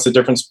ransomware? And what's the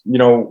difference,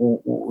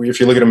 if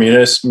you look at a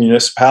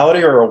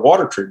municipality or a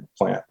water treatment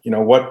plant, and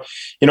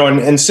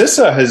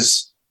CISA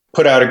has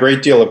put out a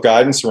great deal of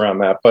guidance around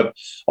that. But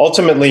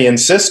ultimately in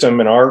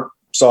system, in our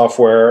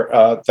software,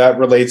 that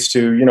relates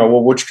to,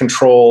 which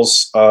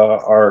controls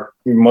are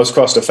most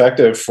cost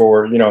effective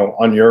for,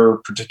 on your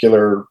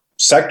particular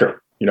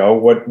sector.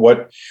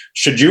 What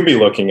should you be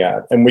looking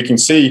at? And we can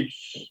see,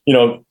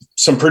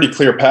 some pretty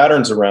clear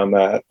patterns around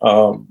that.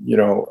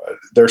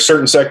 There are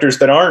certain sectors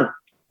that aren't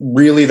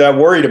really that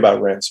worried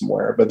about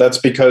ransomware, but that's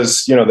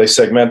because, they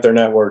segment their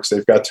networks.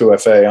 They've got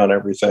 2FA on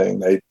everything.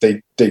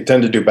 They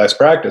tend to do best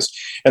practice.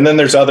 And then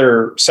there's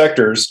other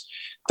sectors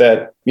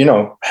that,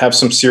 have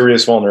some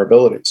serious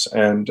vulnerabilities,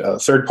 and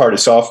third-party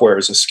software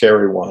is a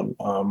scary one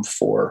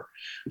for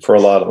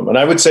a lot of them. And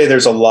I would say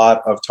there's a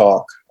lot of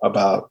talk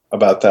about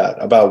that,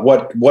 about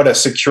what a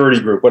security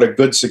group, what a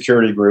good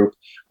security group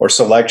or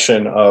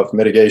selection of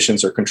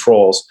mitigations or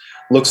controls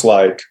looks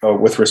like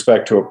with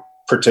respect to a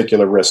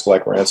particular risk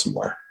like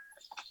ransomware.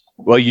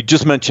 Well, you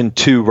just mentioned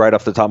two right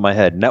off the top of my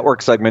head: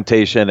 network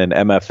segmentation and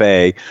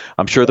MFA.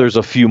 I'm sure there's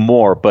a few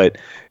more, but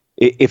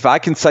if I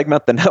can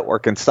segment the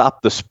network and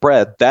stop the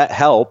spread, that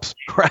helps,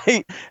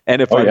 right?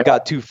 And if I've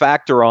got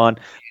two-factor on,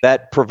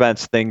 that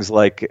prevents things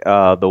like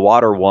the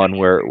water one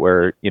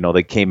where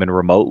they came in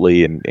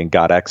remotely and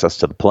got access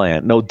to the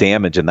plant. No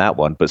damage in that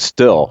one, but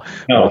still,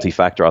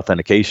 multi-factor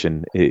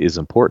authentication is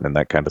important in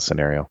that kind of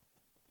scenario.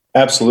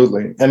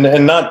 Absolutely,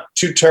 and not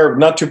too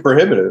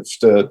prohibitive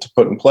to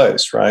put in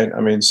place, right?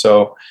 I mean,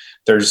 so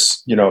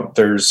there's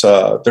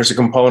a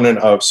component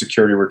of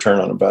security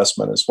return on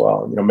investment as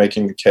well.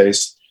 Making the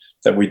case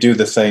that we do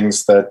the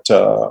things that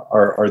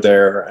are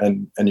there,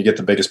 and you get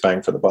the biggest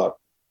bang for the buck.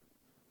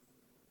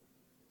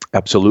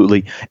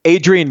 Absolutely,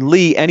 Adrian,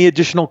 Lee. Any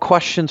additional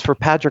questions for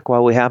Patrick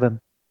while we have him?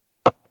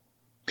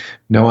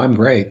 No, I'm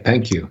great.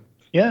 Thank you.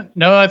 Yeah,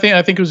 no, I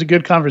think it was a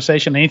good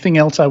conversation. Anything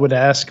else I would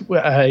ask?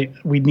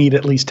 We'd need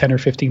at least 10 or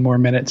 15 more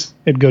minutes.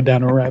 It'd go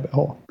down a rabbit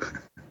hole.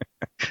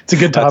 It's a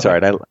good topic. That's all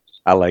right.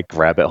 I like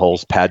rabbit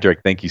holes. Patrick,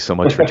 thank you so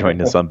much for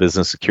joining us on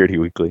Business Security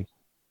Weekly.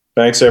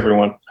 Thanks,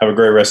 everyone. Have a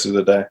great rest of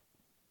the day.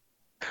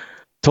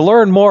 To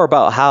learn more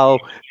about how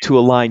to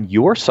align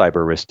your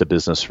cyber risk to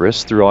business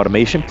risks through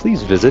automation,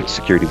 please visit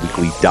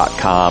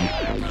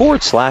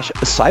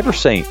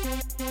securityweekly.com/CyberSaint.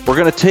 We're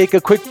going to take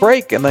a quick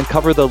break and then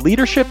cover the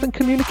leadership and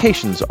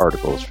communications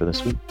articles for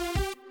this week.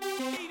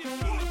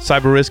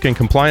 Cyber risk and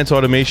compliance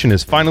automation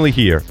is finally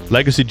here.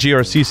 Legacy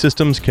GRC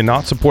systems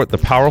cannot support the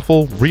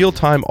powerful,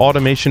 real-time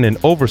automation and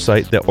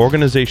oversight that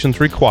organizations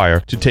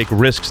require to take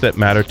risks that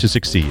matter to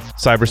succeed.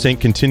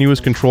 CyberSaint continuous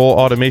control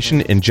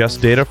automation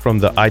ingests data from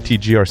the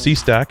IT GRC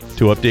stack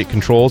to update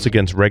controls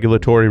against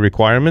regulatory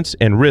requirements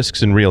and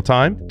risks in real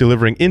time,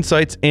 delivering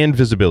insights and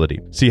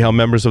visibility. See how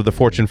members of the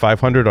Fortune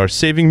 500 are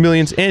saving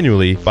millions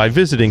annually by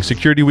visiting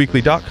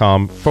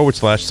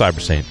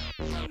securityweekly.com/CyberSaint.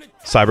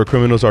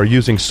 Cybercriminals are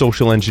using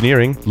social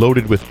engineering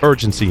loaded with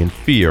urgency and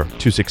fear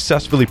to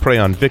successfully prey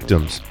on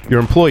victims, your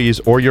employees,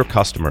 or your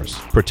customers.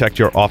 Protect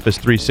your Office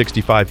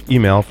 365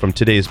 email from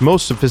today's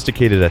most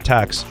sophisticated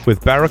attacks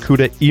with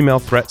Barracuda Email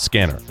Threat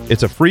Scanner.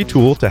 It's a free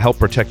tool to help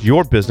protect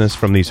your business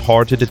from these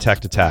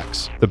hard-to-detect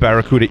attacks. The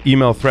Barracuda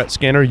Email Threat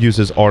Scanner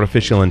uses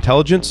artificial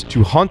intelligence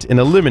to hunt and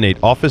eliminate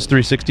Office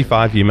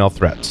 365 email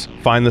threats.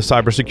 Find the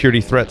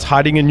cybersecurity threats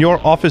hiding in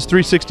your Office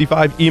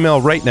 365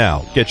 email right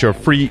now. Get your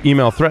free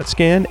email threat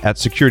scan at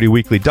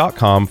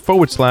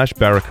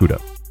securityweekly.com/Barracuda.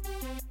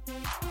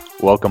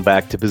 Welcome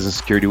back to Business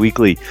Security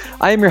Weekly.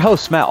 I am your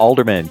host, Matt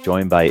Alderman,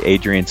 joined by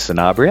Adrian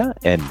Sanabria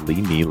and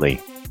Lee Neely.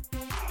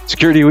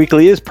 Security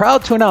Weekly is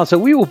proud to announce that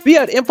we will be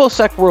at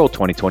InfoSec World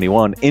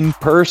 2021 in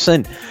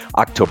person,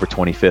 October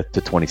 25th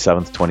to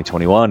 27th,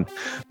 2021.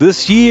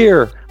 This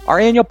year, our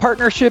annual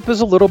partnership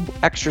is a little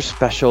extra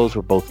special as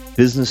we're both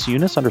business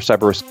units under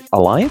Cyber Risk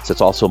Alliance.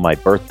 It's also my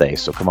birthday,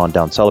 so come on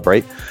down,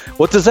 celebrate.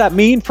 What does that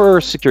mean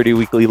for Security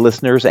Weekly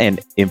listeners and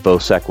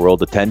InfoSec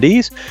World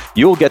attendees?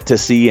 You'll get to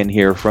see and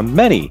hear from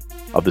many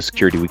of the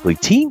Security Weekly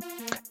team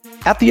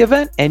at the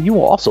event, and you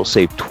will also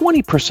save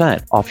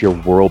 20% off your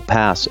World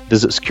Pass.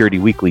 Visit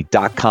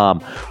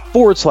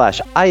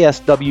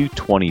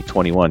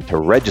securityweekly.com/ISW2021 to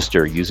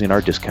register using our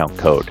discount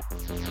code.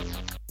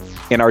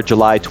 In our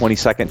July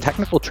 22nd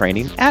technical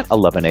training at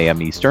 11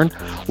 a.m. Eastern,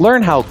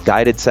 learn how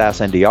guided SaaS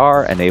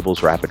NDR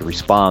enables rapid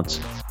response.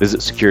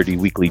 Visit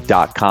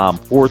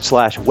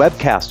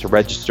securityweekly.com/webcast to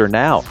register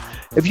now.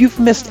 If you've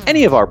missed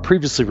any of our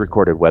previously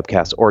recorded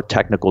webcasts or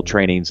technical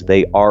trainings,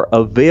 they are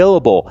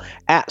available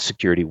at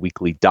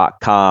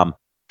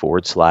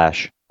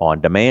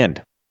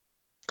securityweekly.com/on-demand.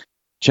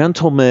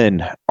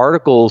 Gentlemen,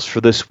 articles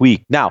for this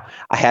week. Now,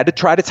 I had to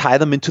try to tie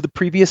them into the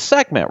previous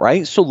segment,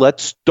 right? So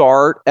let's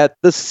start at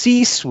the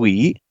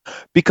C-suite,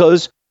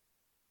 because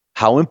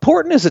how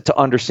important is it to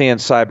understand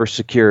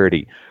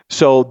cybersecurity?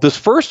 So this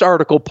first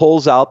article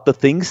pulls out the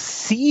things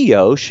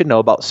CEOs should know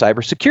about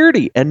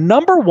cybersecurity. And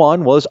number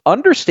one was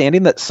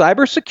understanding that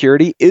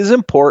cybersecurity is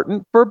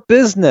important for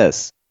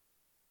business.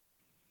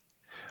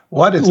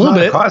 What? It's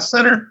not a cost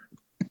center?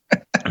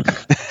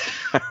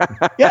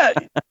 Yeah.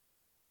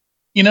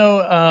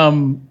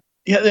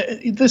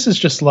 This is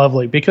just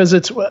lovely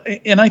because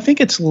and I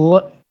think it's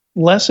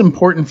less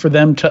important for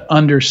them to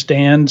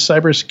understand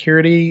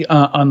cybersecurity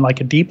on like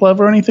a deep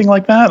level or anything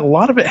like that. A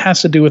lot of it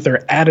has to do with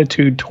their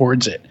attitude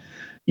towards it,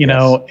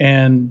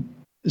 and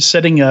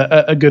setting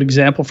a good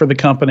example for the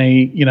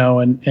company,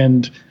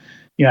 and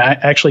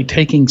actually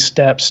taking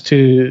steps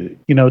to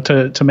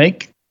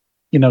make,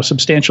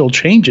 substantial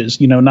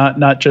changes,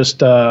 not just,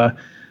 talking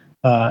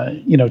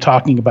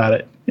about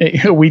it.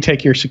 We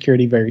take your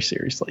security very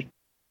seriously.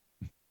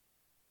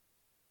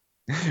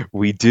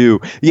 We do.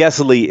 Yes,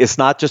 Lee, it's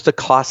not just a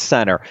cost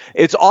center.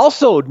 It's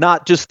also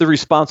not just the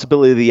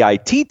responsibility of the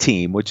IT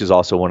team, which is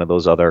also one of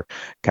those other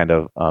kind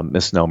of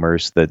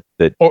misnomers that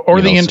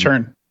or the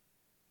intern.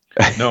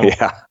 No,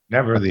 yeah,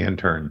 never the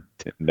intern.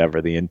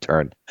 Never the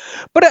intern.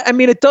 But I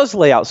mean, it does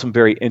lay out some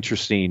very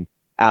interesting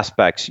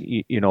aspects,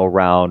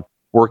 around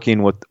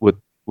working with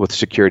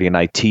security and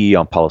IT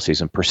on policies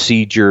and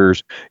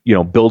procedures,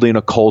 building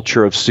a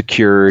culture of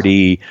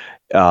security.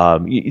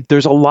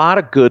 There's a lot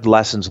of good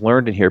lessons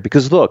learned in here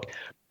because look,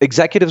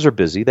 executives are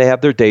busy. They have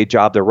their day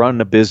job. They're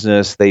running a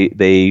business.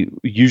 They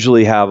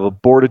usually have a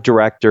board of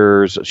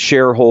directors,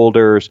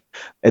 shareholders.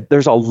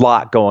 There's a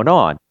lot going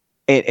on.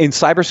 And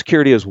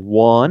cybersecurity is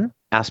one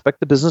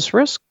aspect of business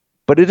risk,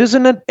 but it is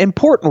an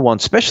important one,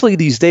 especially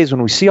these days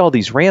when we see all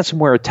these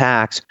ransomware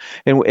attacks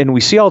and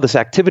we see all this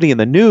activity in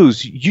the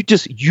news.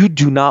 You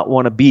do not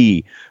want to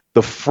be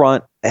the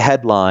front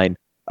headline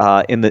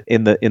in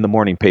the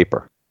morning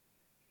paper.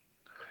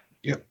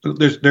 Yeah,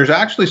 there's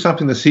actually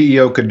something the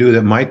CEO could do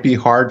that might be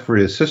hard for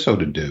his CISO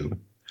to do,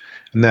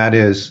 and that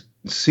is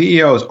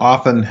CEOs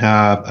often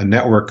have a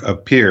network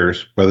of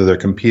peers, whether they're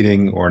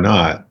competing or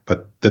not,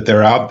 but that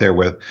they're out there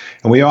with.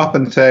 And we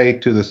often say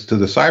to the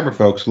cyber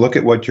folks, look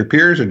at what your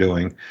peers are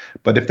doing.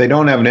 But if they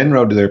don't have an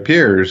inroad to their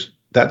peers,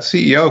 that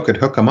CEO could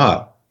hook them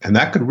up, and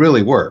that could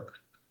really work.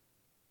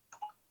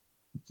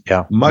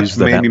 Yeah, much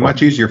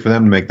easier for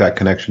them to make that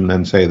connection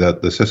than say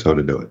that the CISO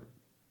to do it.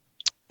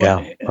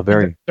 Yeah,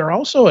 they're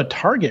also a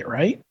target,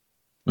 right?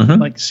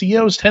 Mm-hmm. Like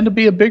CEOs tend to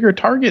be a bigger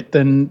target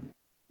than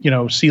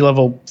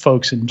C-level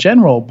folks in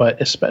general, but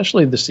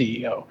especially the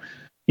CEO.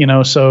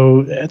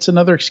 So it's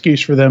another excuse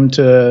for them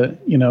to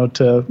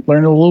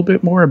learn a little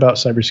bit more about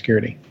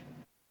cybersecurity.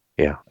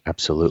 Yeah,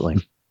 absolutely.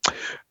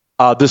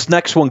 This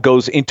next one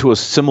goes into a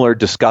similar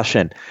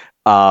discussion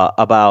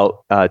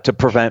about to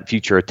prevent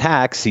future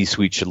attacks.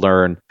 C-suite should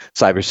learn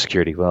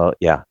cybersecurity. Well,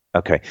 yeah.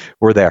 Okay,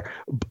 we're there.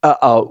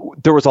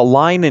 There was a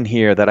line in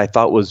here that I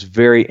thought was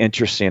very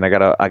interesting. I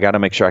gotta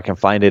make sure I can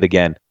find it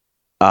again.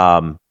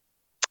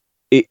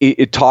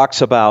 It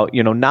talks about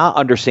not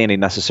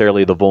understanding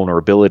necessarily the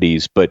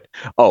vulnerabilities, but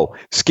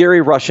scary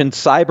Russian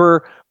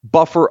cyber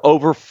buffer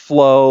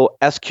overflow,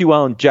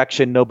 SQL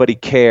injection. Nobody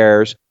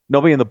cares.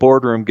 Nobody in the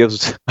boardroom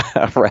gives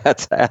a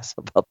rat's ass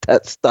about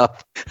that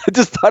stuff. I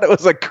just thought it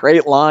was a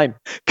great line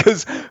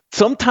because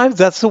sometimes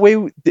that's the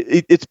way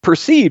it's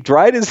perceived,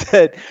 right? Is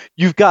that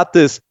you've got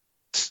this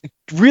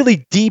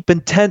really deep,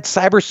 intense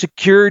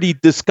cybersecurity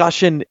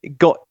discussion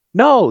going.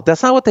 No,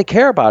 that's not what they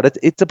care about.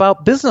 It's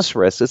about business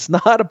risks. It's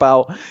not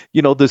about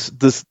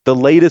the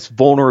latest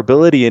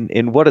vulnerability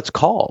in what it's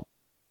called.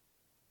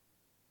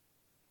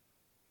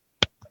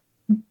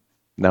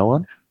 No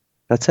one?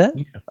 That's it?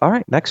 Yeah. All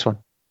right, next one.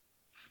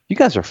 You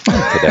guys are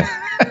fun today.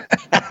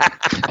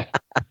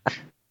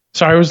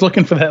 Sorry, I was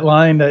looking for that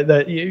line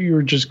that you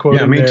were just quoting.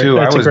 Yeah, me too.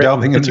 That's I was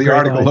delving into the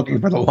article looking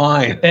for the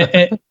line.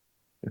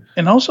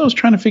 And also I was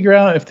trying to figure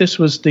out if this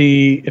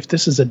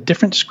is a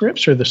different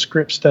Scripps or the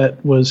Scripps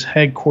that was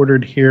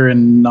headquartered here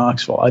in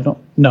Knoxville. I don't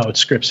know. It's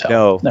Scripps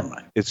Health. No, never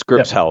mind. It's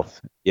Scripps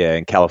Health. Yeah,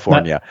 in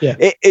California.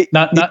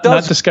 Not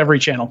Discovery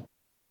Channel.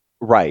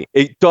 Right.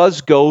 It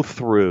does go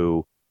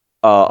through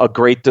a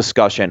great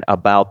discussion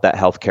about that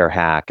healthcare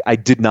hack. I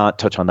did not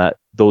touch on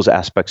those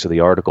aspects of the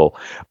article,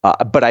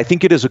 but I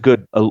think it is a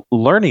good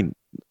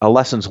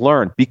lessons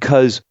learned,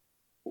 because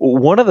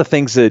one of the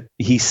things that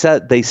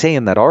they say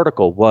in that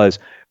article was,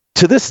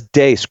 to this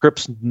day,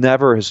 Scripps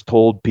never has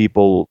told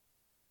people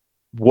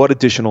what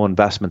additional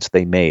investments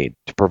they made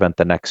to prevent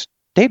the next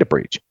data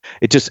breach.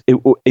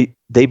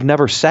 They've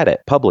never said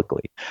it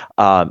publicly.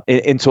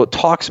 And so it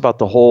talks about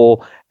the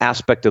whole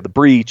aspect of the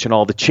breach and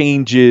all the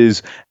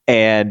changes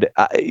and,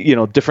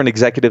 different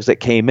executives that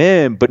came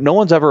in, but no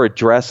one's ever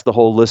addressed the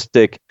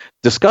holistic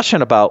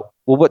discussion about,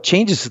 well, what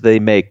changes did they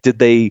make? Did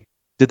they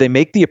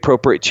make the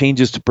appropriate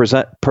changes to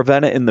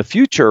prevent it in the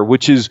future,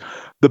 which is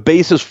the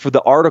basis for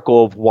the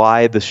article of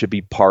why this should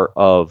be part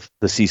of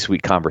the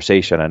C-suite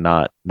conversation and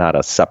not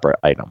a separate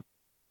item.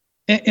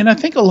 And I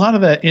think a lot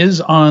of that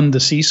is on the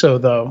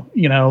CISO, though.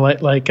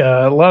 Like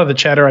a lot of the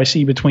chatter I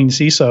see between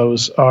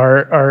CISOs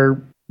are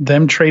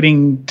them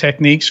trading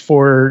techniques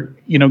for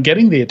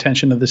getting the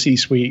attention of the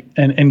C-suite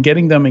and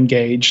getting them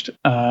engaged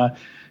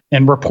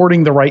and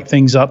reporting the right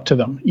things up to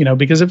them.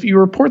 Because if you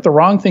report the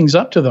wrong things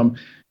up to them,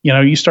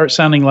 you start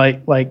sounding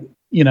like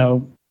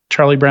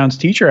Charlie Brown's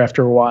teacher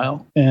after a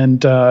while,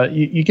 and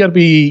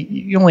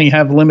you only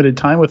have limited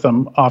time with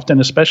them often,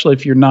 especially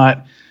if you're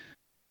not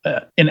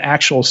an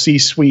actual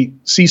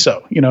C-suite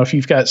CISO. If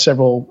you've got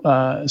several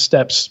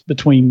steps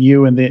between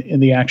you and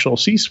the actual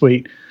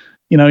C-suite,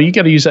 you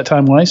got to use that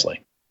time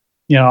wisely.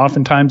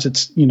 Oftentimes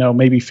it's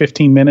maybe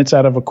 15 minutes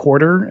out of a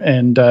quarter,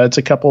 and it's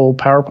a couple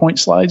PowerPoint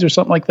slides or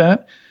something like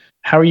that.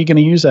 How are you going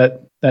to use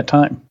that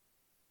time?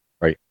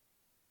 Right.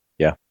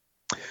 Yeah.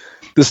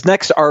 This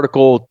next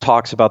article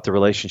talks about the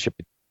relationship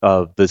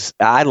of this.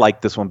 I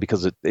like this one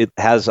because it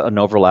has an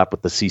overlap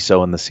with the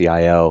CISO and the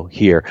CIO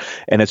here.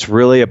 And it's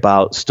really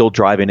about still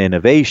driving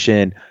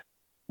innovation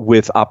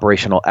with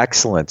operational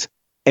excellence.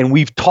 And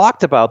we've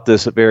talked about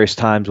this at various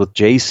times with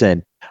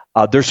Jason.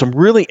 There's some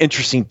really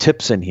interesting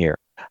tips in here.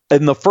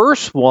 And the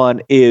first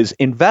one is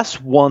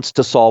invest once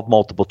to solve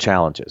multiple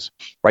challenges,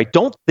 right?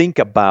 Don't think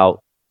about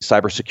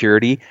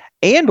cybersecurity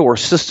and or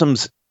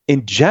systems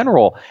in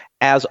general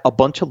as a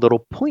bunch of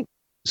little point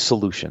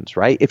solutions,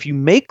 right? If you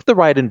make the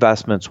right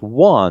investments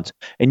once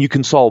and you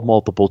can solve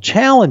multiple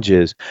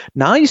challenges,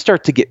 now you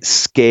start to get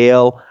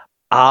scale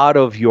out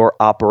of your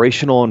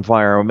operational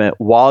environment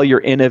while you're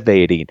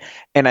innovating.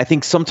 And I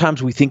think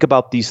sometimes we think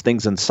about these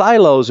things in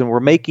silos and we're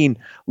making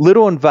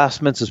little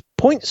investments as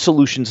point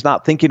solutions,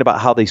 not thinking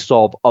about how they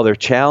solve other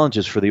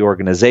challenges for the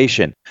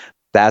organization.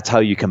 That's how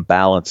you can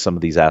balance some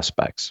of these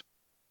aspects.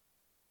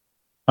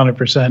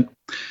 100%.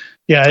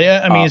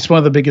 Yeah. I mean, it's one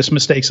of the biggest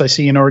mistakes I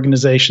see in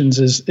organizations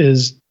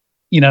is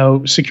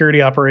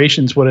security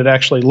operations. What it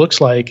actually looks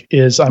like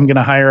is I'm going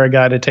to hire a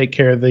guy to take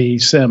care of the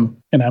SIM,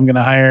 and I'm going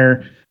to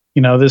hire,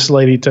 this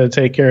lady to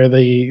take care of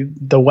the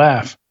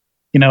WAF,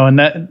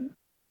 and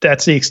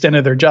that's the extent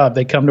of their job.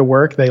 They come to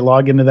work, they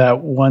log into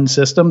that one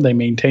system, they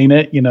maintain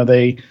it,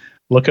 they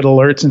look at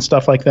alerts and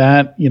stuff like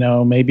that,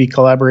 maybe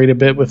collaborate a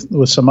bit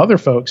with some other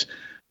folks,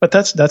 but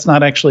that's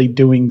not actually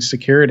doing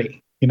security.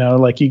 You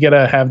got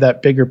to have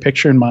that bigger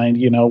picture in mind.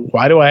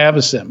 Why do I have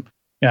a SIM?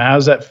 How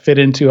does that fit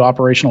into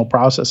operational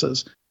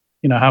processes?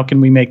 How can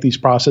we make these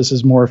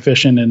processes more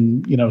efficient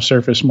and,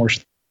 surface more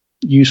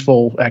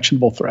useful,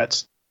 actionable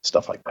threats,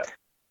 stuff like that.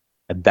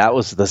 And that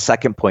was the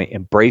second point,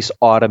 embrace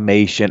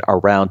automation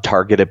around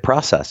targeted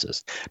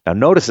processes. Now,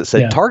 notice it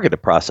said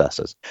targeted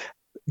processes.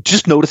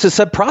 Just notice it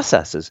said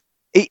processes.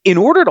 In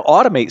order to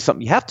automate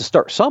something, you have to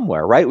start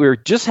somewhere, right? We were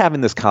just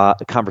having this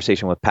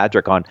conversation with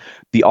Patrick on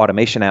the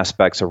automation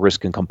aspects of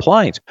risk and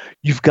compliance.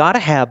 You've got to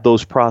have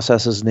those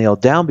processes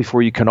nailed down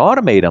before you can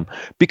automate them,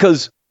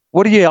 because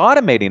what are you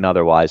automating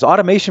otherwise?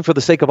 Automation for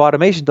the sake of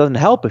automation doesn't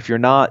help if you're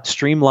not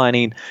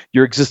streamlining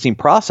your existing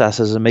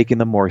processes and making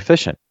them more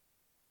efficient.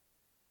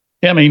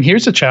 Yeah, I mean,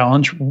 here's a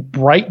challenge.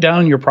 Write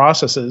down your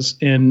processes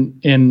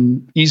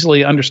in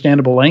easily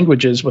understandable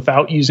languages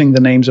without using the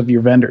names of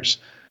your vendors.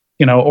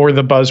 Or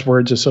the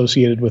buzzwords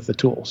associated with the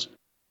tools.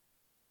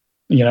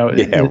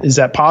 Is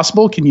that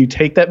possible? Can you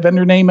take that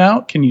vendor name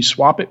out? Can you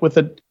swap it with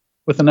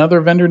another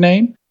vendor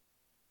name?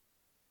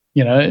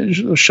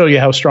 It'll show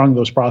you how strong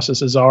those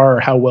processes are or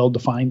how well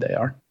defined they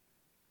are.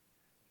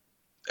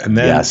 And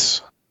then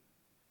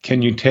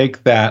can you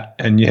take that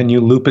and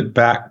you loop it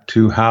back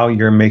to how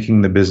you're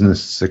making the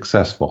business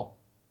successful?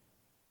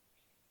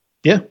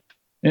 Yeah.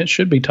 It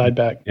should be tied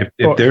back.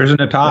 If there isn't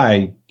a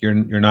tie, you're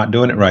not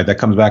doing it right. That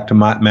comes back to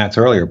Matt's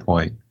earlier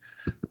point.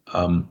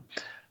 And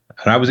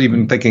I was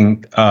even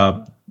thinking,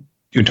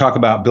 you talk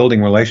about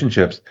building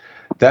relationships.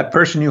 That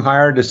person you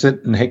hired to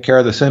sit and take care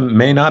of the SIM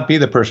may not be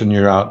the person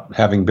you're out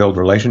having build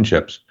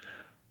relationships.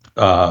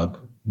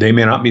 They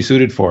may not be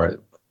suited for it.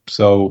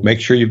 So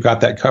make sure you've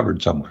got that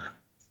covered somewhere.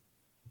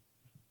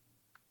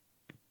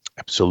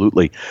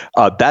 Absolutely.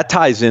 That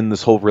ties in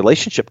this whole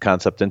relationship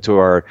concept into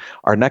our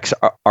next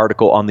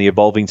article on the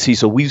evolving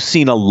CISO. We've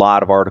seen a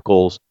lot of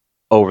articles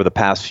over the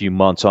past few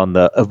months on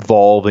the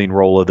evolving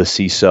role of the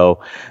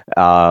CISO.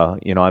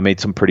 I made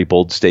some pretty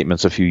bold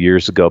statements a few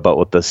years ago about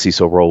what the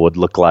CISO role would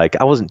look like.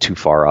 I wasn't too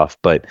far off,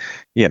 but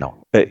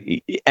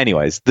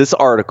anyways, this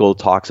article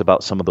talks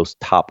about some of those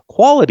top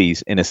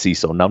qualities in a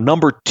CISO. Now,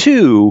 number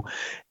 2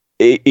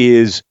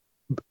 is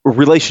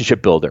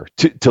relationship builder,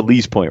 to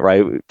Lee's point,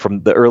 right,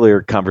 from the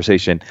earlier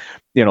conversation,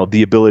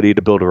 the ability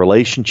to build a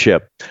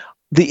relationship.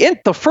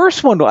 The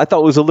first one I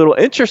thought was a little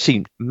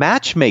interesting,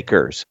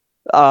 matchmakers,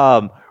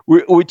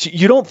 which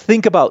you don't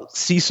think about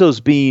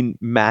CISOs being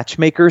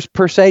matchmakers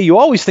per se. You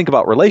always think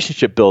about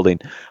relationship building,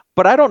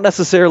 but I don't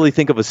necessarily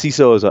think of a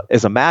CISO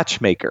as a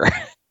matchmaker.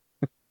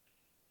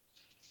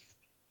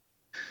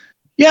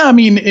 Yeah, I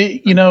mean,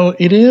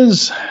 it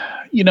is.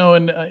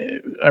 And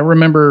I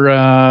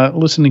remember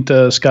listening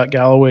to Scott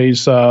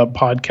Galloway's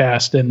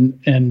podcast,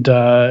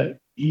 and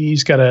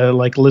he's got a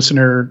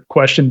listener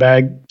question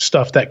bag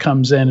stuff that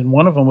comes in, and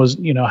one of them was,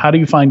 how do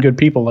you find good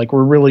people?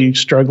 We're really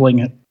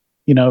struggling,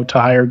 to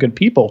hire good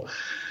people,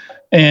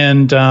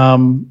 and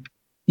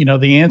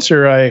the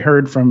answer I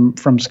heard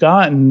from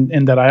Scott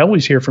and that I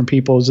always hear from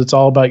people is it's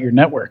all about your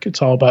network.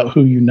 It's all about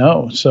who you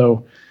know.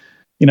 So.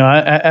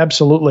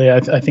 Absolutely.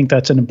 I think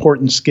that's an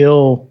important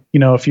skill,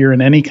 if you're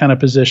in any kind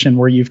of position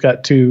where you've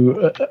got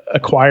to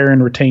acquire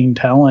and retain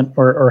talent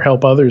or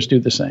help others do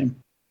the same.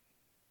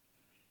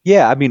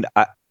 Yeah. I mean,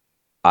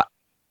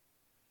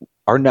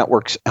 our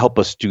networks help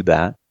us do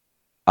that.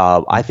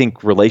 I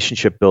think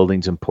relationship building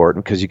is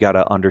important because you got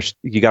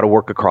to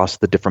work across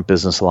the different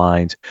business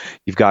lines.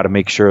 You've got to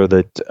make sure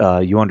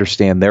that you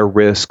understand their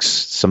risks,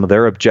 some of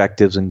their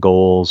objectives and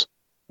goals,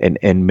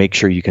 and make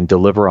sure you can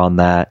deliver on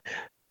that.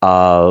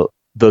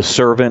 The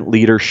servant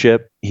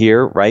leadership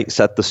here, right?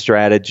 Set the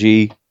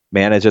strategy,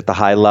 manage at the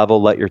high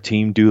level, let your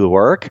team do the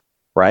work,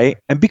 right?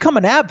 And become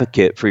an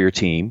advocate for your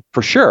team,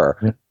 for sure.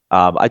 Yeah.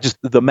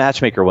 The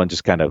matchmaker one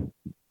just kind of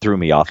threw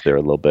me off there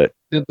a little bit.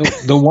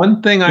 The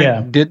one thing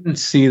I didn't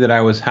see that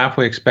I was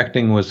halfway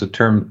expecting was the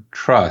term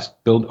trust,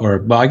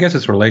 I guess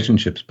it's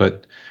relationships,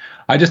 but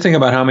I just think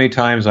about how many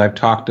times I've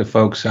talked to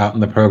folks out in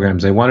the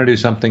programs. They want to do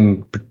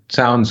something that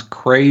sounds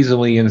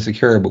crazily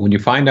insecure, but when you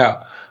find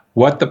out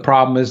what the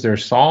problem is they're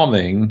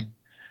solving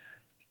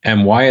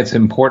and why it's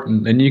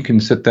important, then you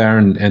can sit there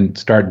and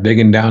start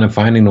digging down and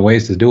finding the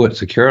ways to do it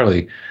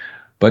securely.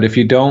 But if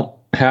they don't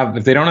have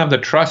the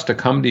trust to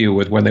come to you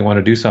with when they want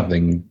to do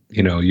something,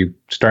 you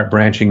start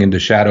branching into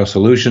shadow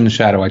solutions,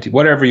 shadow IT,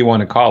 whatever you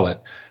want to call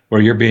it,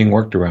 where you're being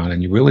worked around,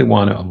 and you really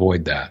want to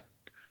avoid that.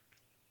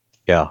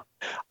 Yeah.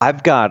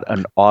 I've got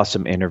an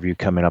awesome interview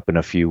coming up in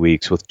a few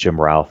weeks with Jim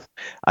Routh.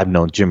 I've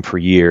known Jim for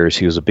years.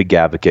 He was a big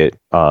advocate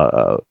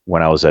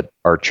when I was at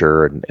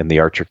Archer and in the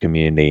Archer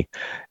community.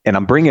 And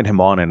I'm bringing him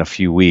on in a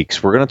few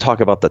weeks. We're going to talk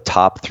about the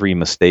top 3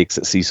 mistakes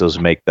that CISOs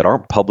make that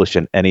aren't published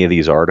in any of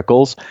these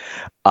articles.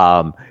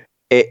 And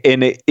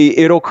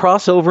it'll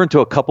cross over into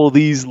a couple of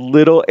these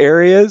little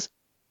areas.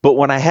 But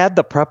when I had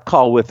the prep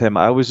call with him,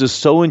 I was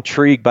just so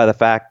intrigued by the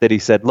fact that he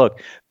said, look,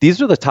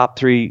 these are the top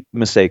 3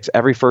 mistakes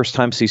every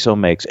first-time CISO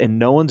makes, and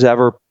no one's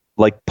ever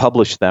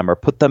published them or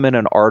put them in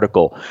an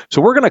article.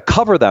 So we're going to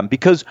cover them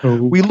because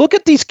we look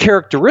at these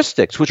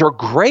characteristics, which are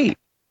great,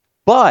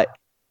 but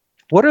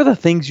what are the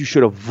things you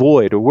should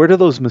avoid, or what are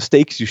those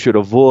mistakes you should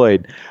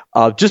avoid?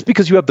 Just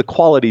because you have the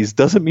qualities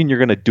doesn't mean you're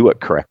going to do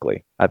it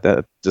correctly.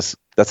 That's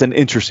an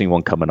interesting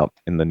one coming up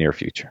in the near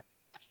future.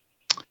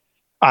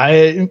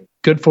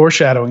 Good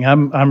foreshadowing.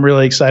 I'm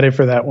really excited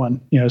for that one.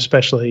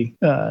 Especially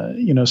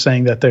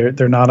saying that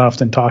they're not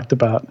often talked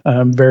about.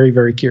 I'm very,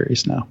 very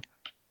curious now.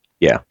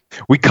 Yeah,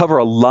 we cover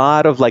a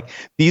lot of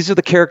these are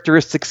the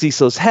characteristics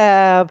CISOs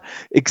have,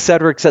 et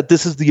cetera, et cetera.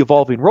 This is the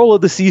evolving role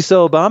of the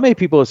CISO. But how many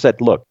people have said,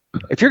 look,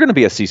 if you're going to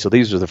be a CISO,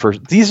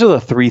 these are the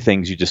 3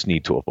 things you just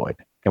need to avoid,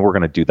 and we're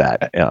going to do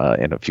that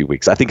in a few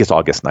weeks. I think it's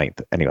August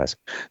 9th. Anyways,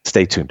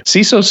 stay tuned.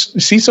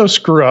 CISO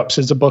Screw Ups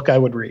is a book I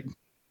would read.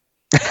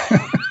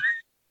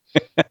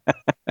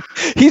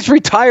 He's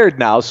retired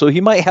now, so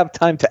he might have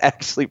time to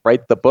actually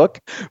write the book,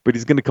 but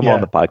he's going to come on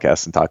the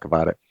podcast and talk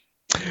about it.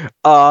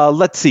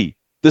 Let's see.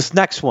 This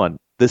next one,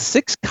 the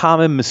 6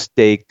 common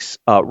mistakes,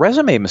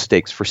 resume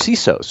mistakes for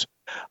CISOs.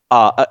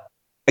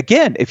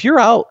 Again, if you're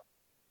out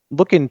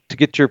looking to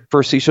get your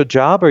first CISO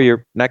job or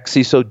your next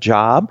CISO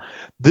job,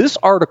 this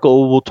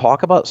article will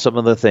talk about some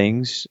of the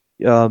things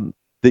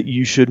that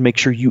you should make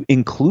sure you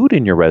include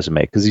in your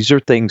resume, because these are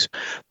things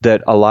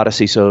that a lot of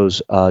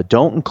CISOs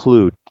don't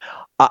include.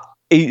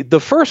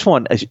 The first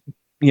one is,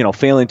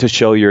 failing to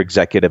show your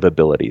executive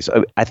abilities.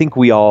 I think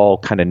we all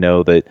kind of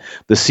know that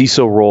the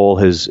CISO role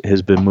has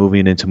been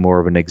moving into more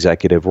of an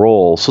executive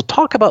role. So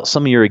talk about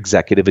some of your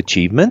executive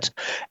achievements.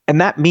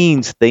 And that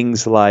means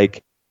things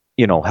like,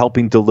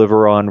 helping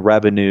deliver on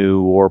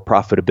revenue or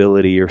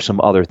profitability or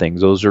some other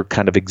things. Those are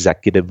kind of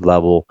executive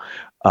level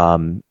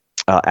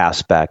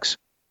aspects.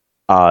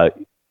 The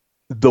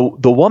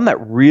one that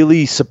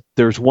really,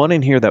 there's one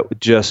in here that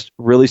just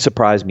really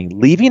surprised me,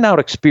 leaving out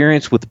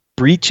experience with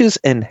breaches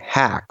and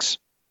hacks.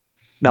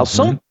 Now,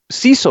 some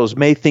CISOs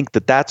may think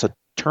that that's a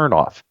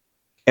turnoff,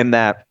 and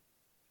that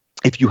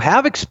if you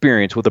have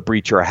experience with a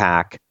breach or a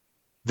hack,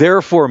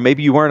 therefore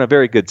maybe you weren't a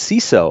very good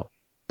CISO.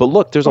 But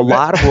look, there's a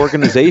lot of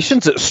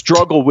organizations that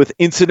struggle with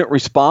incident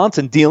response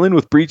and dealing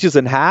with breaches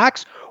and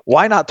hacks.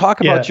 Why not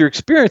talk about your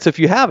experience if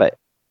you have it?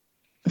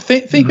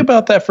 Think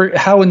about that, for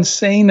how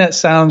insane that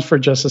sounds for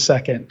just a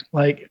second.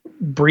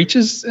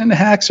 Breaches and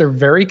hacks are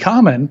very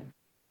common,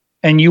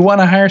 and you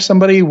want to hire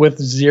somebody with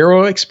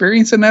 0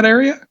 experience in that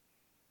area?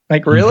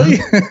 Really?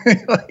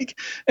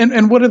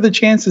 And what are the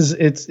chances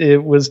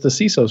it was the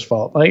CISO's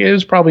fault? It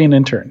was probably an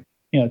intern,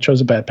 chose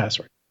a bad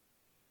password.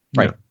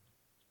 Right.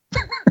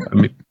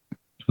 Can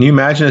you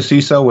imagine a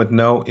CISO with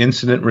no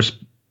incident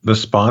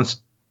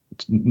response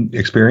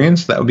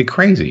experience? That would be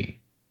crazy.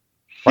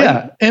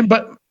 Right? Yeah,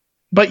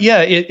 But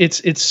yeah,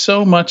 it's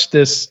so much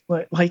this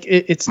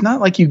it's not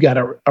like you got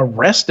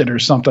arrested or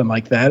something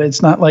like that.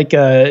 It's not like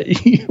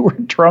you were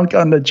drunk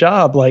on the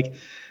job.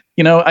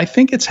 I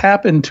think it's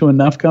happened to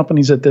enough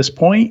companies at this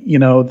point,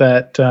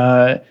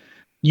 that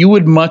you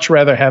would much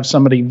rather have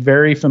somebody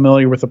very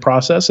familiar with the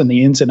process and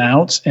the ins and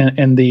outs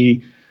and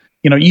the,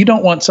 you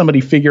don't want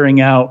somebody figuring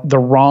out the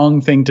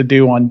wrong thing to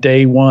do on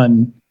day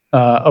one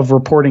of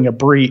reporting a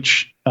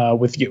breach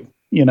with you.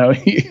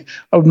 I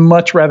would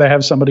much rather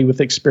have somebody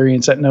with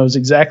experience that knows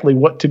exactly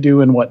what to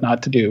do and what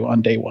not to do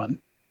on day 1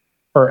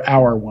 or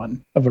hour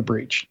 1 of a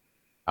breach.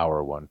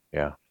 Hour 1,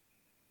 yeah.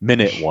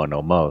 Minute 1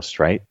 almost,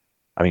 right?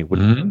 I mean,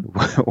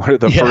 what are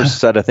the first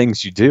set of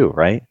things you do,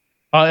 right?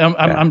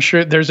 I'm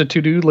sure there's a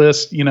to-do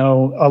list,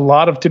 a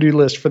lot of to-do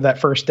lists for that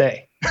first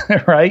day,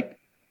 right?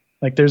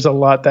 There's a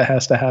lot that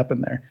has to happen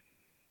there.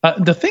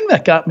 The thing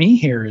that got me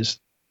here is,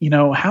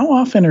 how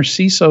often are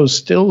CISOs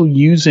still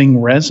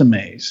using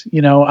resumes?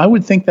 I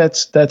would think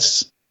that's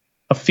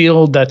a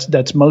field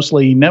that's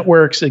mostly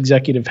networks,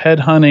 executive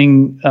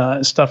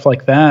headhunting, stuff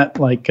like that.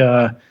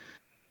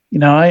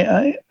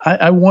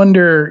 I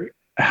wonder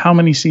how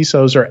many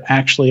CISOs are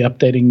actually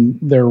updating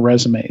their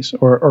resumes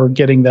or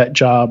getting that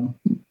job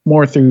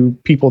more through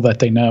people that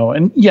they know.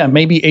 And yeah,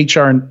 maybe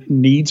HR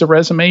needs a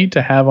resume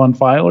to have on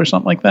file or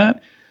something like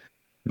that.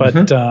 But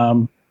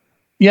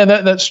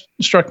that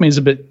struck me as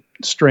a bit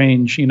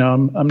strange. You know,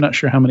 I'm not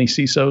sure how many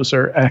CISOs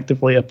are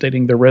actively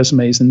updating their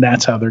resumes, and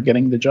that's how they're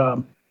getting the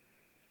job.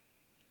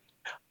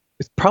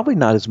 It's probably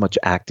not as much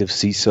active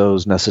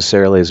CISOs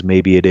necessarily as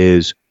maybe it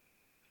is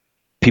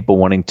people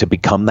wanting to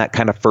become that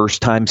kind of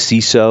first-time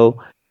CISO.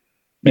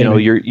 You know,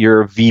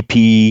 you're a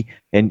VP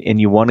and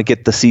you want to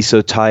get the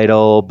CISO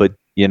title, but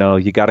you know,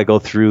 you got to go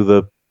through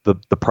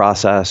the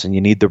process and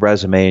you need the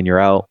resume and you're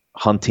out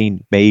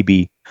hunting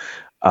maybe.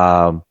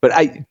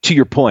 But to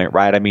your point,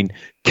 right? I mean,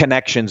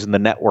 connections in the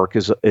network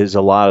is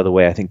a lot of the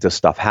way I think this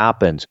stuff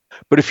happens.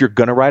 But if you're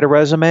going to write a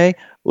resume,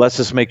 let's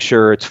just make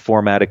sure it's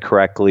formatted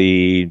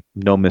correctly,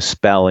 no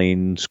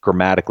misspellings,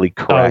 grammatically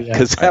correct.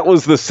 Because that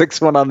was the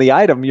sixth one on the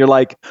item. You're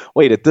like,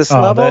 wait, at this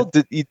level,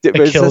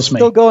 is this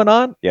still going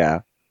on? Yeah.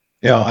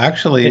 Yeah,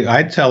 actually,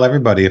 I tell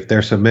everybody if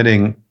they're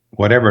submitting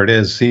whatever it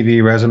is,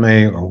 CV,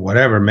 resume, or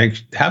whatever,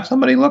 have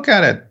somebody look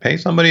at it. Pay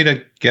somebody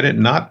to get it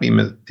not be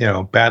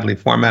badly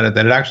formatted,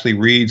 that it actually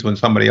reads when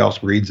somebody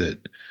else reads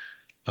it.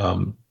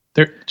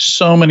 There are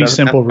so many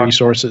simple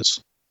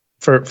resources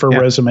for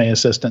resume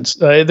assistance.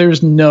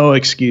 There's no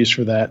excuse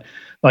for that.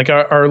 Like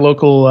our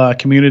local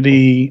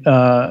community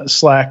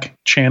Slack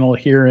channel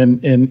here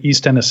in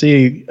East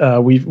Tennessee,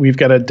 we've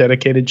got a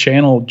dedicated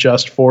channel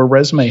just for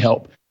resume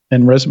help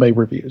and resume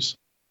reviews.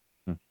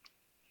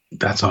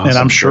 That's awesome. And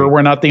I'm sure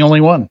we're not the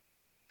only one.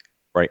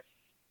 Right.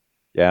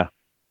 Yeah.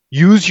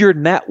 Use your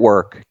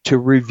network to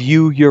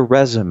review your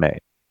resume.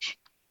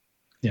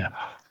 Yeah.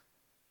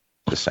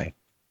 Just saying.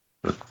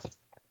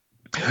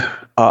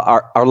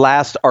 Our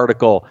last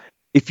article,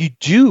 if you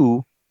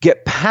do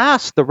get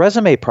past the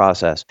resume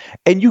process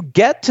and you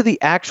get to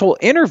the actual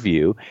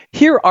interview,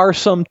 here are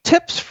some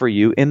tips for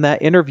you in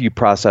that interview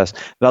process.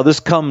 Now, this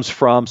comes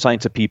from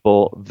Science of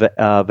People,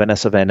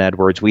 Vanessa Van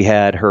Edwards. We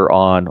had her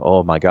on,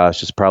 oh my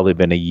gosh, it's probably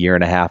been a year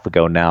and a half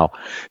ago now.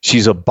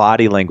 She's a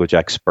body language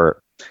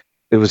expert.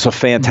 It was a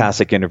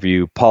fantastic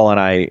interview. Paul and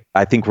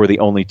I think we're the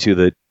only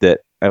two that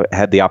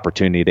had the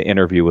opportunity to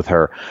interview with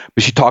her,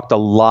 but she talked a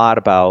lot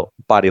about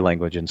body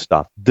language and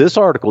stuff. This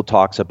article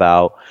talks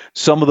about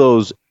some of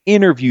those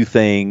interview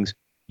things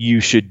you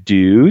should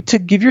do to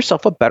give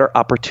yourself a better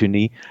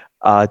opportunity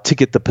to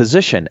get the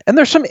position. And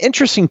there's some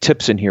interesting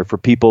tips in here for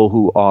people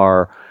who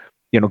are,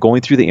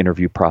 going through the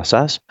interview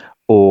process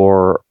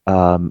or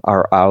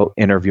are out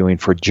interviewing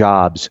for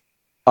jobs.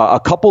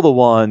 A couple of the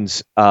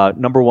ones,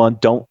 number one,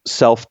 don't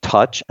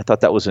self-touch. I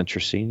thought that was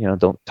interesting.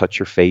 Don't touch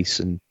your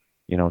face and,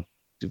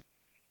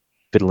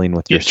 fiddling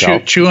with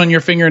yourself. Chew on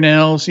your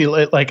fingernails.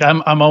 Like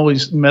I'm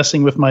always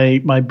messing with my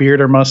beard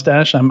or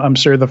mustache. I'm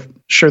sure the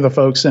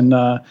folks on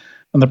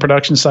the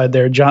production side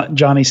there,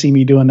 Johnny, see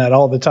me doing that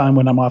all the time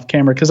when I'm off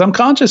camera because I'm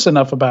conscious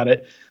enough about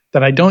it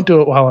that I don't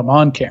do it while I'm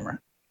on camera.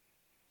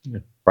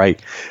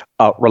 Right.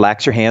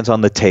 Relax your hands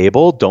on the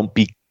table. Don't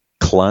be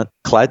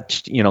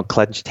clenched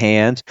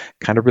hands.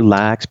 Kind of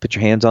relax. Put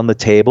your hands on the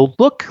table.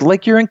 Look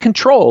like you're in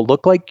control.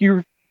 Look like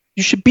you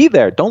should be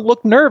there. Don't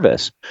look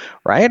nervous,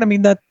 right? I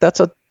mean, that's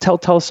a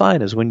telltale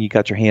sign is when you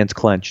got your hands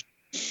clenched.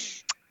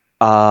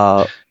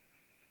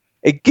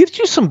 It gives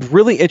you some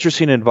really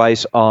interesting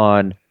advice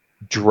on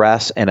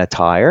dress and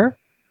attire.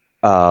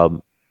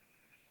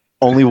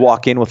 Only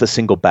walk in with a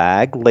single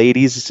bag.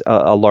 Ladies,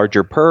 a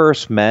larger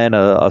purse. Men,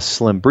 a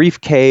slim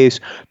briefcase.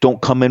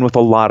 Don't come in with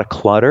a lot of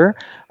clutter.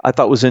 I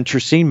thought was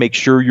interesting. Make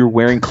sure you're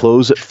wearing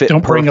clothes that fit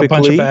perfectly. Don't bring a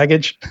bunch of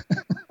baggage.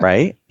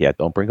 Right? Yeah,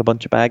 don't bring a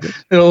bunch of baggage.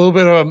 A little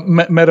bit of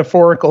a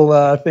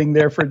metaphorical thing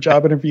there for a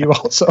job interview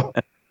also.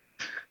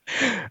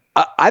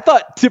 I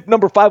thought tip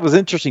number 5 was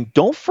interesting.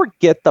 Don't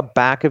forget the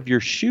back of your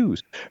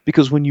shoes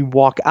because when you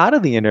walk out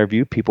of the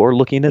interview, people are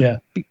looking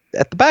at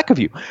the back of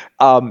you.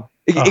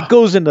 It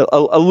goes into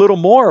a little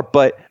more,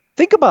 but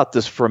think about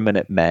this for a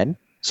minute, men.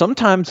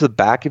 Sometimes the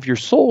back of your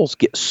soles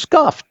get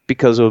scuffed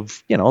because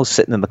of,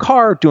 sitting in the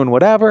car, doing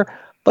whatever.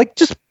 Like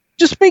just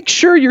make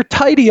sure you're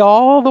tidy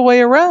all the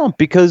way around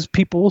because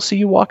people will see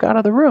you walk out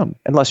of the room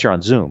unless you're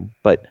on Zoom.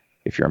 But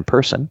if you're in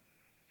person,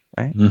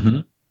 right? Mm-hmm.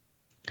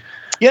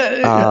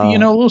 Yeah. A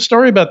little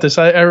story about this.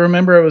 I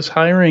remember I was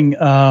hiring,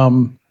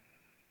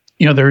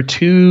 there are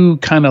 2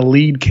 kind of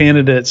lead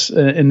candidates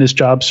in this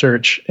job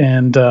search.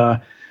 And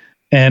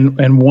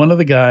one of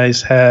the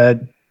guys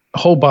had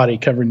whole body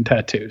covered in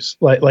tattoos.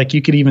 Like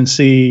you could even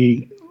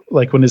see,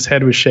 like when his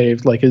head was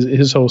shaved, like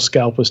his whole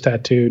scalp was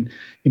tattooed.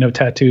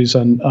 Tattoos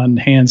on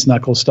hands,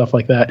 knuckles, stuff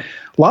like that.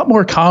 A lot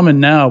more common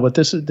now, but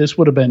this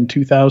would have been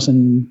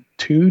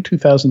 2002,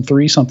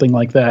 2003, something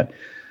like that.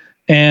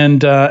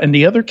 And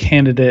the other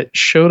candidate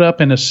showed up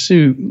in a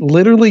suit.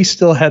 Literally,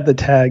 still had the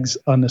tags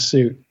on the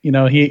suit.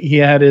 He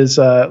had his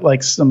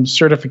like some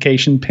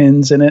certification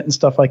pins in it and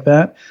stuff like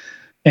that.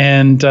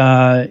 And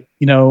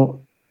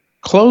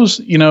clothes,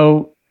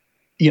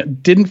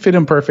 didn't fit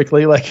him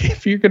perfectly. Like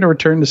if you're going to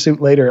return the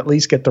suit later, at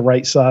least get the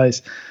right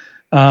size.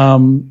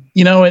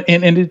 You know,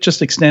 and it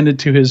just extended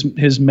to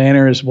his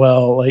manner as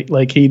well.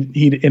 Like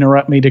he'd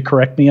interrupt me to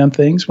correct me on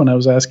things when I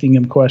was asking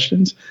him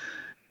questions.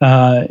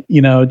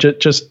 You know,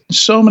 just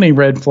so many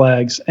red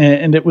flags,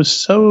 and it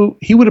was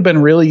he would have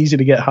been really easy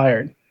to get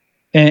hired.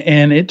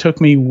 And it took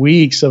me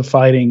weeks of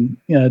fighting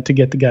to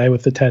get the guy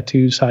with the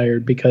tattoos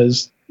hired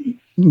because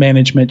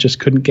management just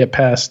couldn't get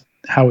past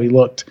how he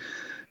looked.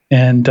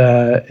 And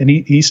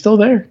he's still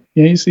there.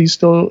 Yeah, he's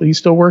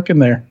still working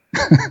there.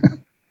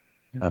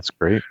 That's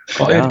great.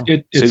 Well, yeah.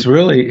 It's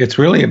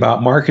really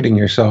about marketing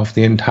yourself,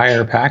 the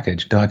entire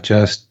package, not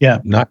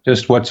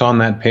just what's on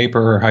that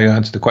paper or how you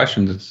answer the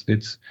questions.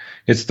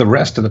 It's the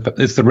rest of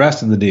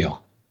the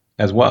deal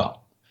as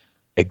well.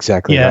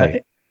 Exactly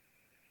right.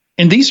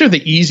 And these are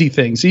the easy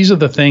things. These are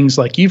the things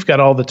like you've got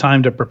all the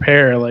time to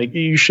prepare. Like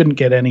you shouldn't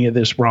get any of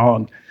this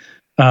wrong,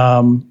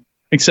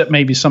 except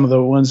maybe some of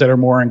the ones that are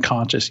more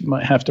unconscious. You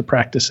might have to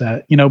practice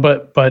that, you know.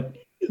 But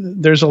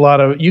there's a lot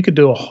of you could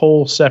do a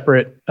whole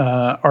separate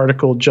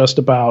article just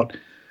about,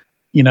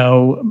 you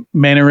know,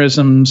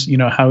 mannerisms. You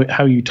know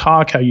how you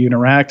talk, how you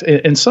interact,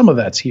 and some of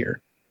that's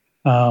here.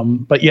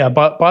 But yeah,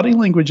 body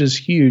language is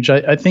huge.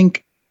 I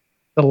think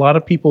a lot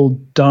of people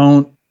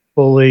don't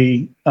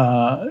fully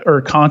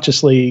or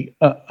consciously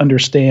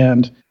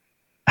understand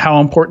how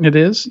important it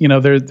is. You know,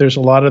 there's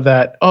a lot of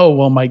that. Oh,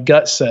 well, my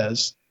gut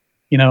says,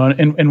 you know,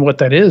 and what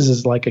that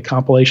is like a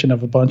compilation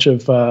of a bunch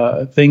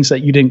of things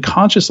that you didn't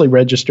consciously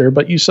register,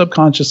 but you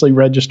subconsciously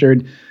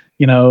registered.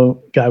 You know,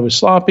 guy was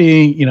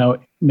sloppy. You know,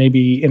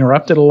 maybe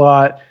interrupted a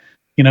lot.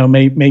 You know,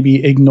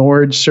 maybe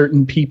ignored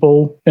certain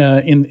people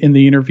in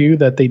the interview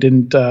that they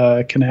didn't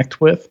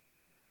connect with.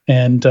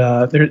 And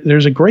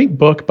there's a great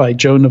book by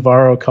Joe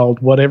Navarro called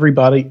What Every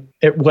Body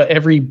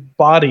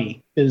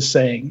is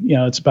Saying. You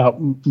know, it's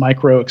about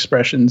micro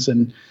expressions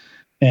and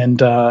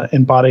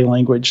body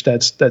language.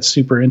 That's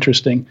super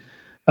interesting.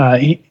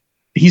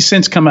 He's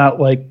since come out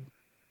like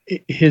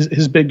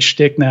his big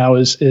shtick now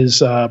is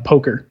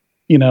poker.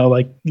 You know,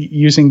 like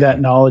using that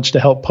knowledge to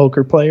help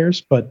poker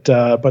players. But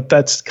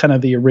that's kind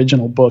of the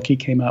original book he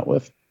came out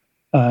with,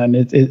 and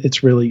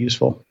it's really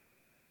useful.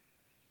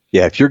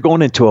 Yeah, if you're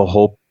going into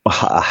a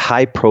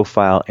high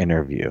profile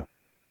interview,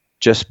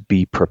 just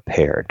be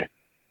prepared,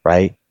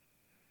 right?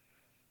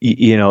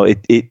 You know,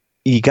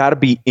 you got to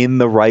be in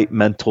the right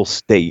mental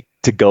state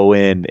to go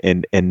in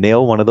and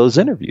nail one of those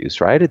interviews,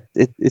 right?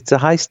 It's a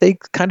high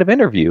stakes kind of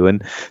interview.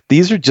 And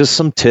these are just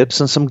some tips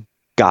and some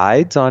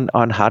guides on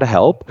how to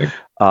help.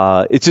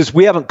 It's just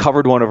we haven't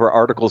covered one of our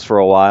articles for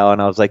a while,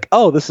 and I was like,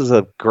 oh, this is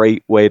a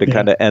great way to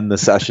kind of end the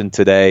session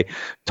today.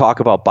 Talk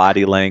about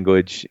body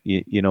language,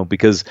 you know,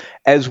 because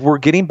as we're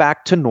getting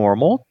back to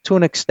normal to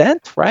an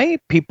extent,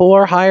 right? People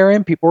are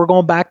hiring, people are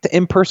going back to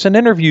in-person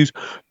interviews.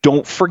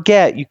 Don't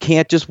forget, you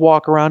can't just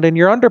walk around in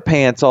your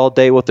underpants all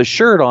day with a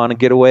shirt on and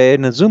get away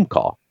in a Zoom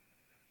call.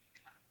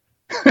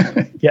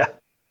 Yeah,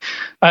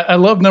 I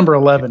love number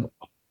 11.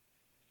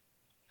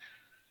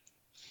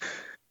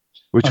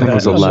 Which one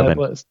was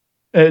 11?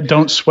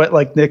 Don't sweat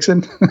like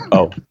Nixon.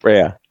 Oh,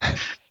 yeah.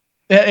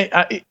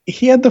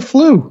 He had the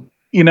flu,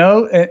 you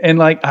know, and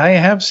like I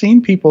have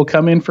seen people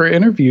come in for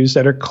interviews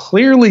that are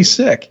clearly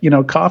sick, you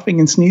know, coughing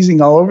and sneezing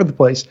all over the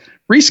place.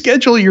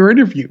 Reschedule your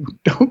interview.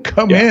 Don't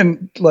come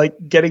in like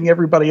getting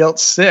everybody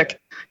else sick.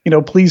 You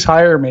know, please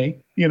hire me,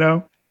 you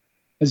know,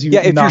 as you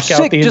knock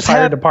out the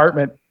entire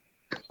department.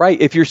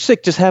 Right. If you're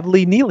sick, just have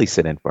Lee Neely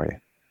sit in for you.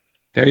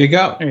 There you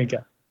go. I mean,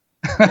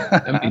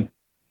 nice.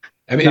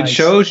 It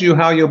shows you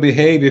how you'll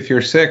behave if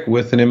you're sick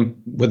with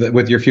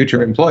your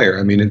future employer.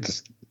 I mean,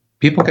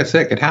 people get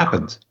sick; it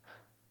happens.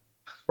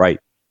 Right.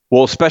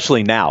 Well,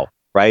 especially now,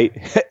 right?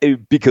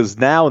 Because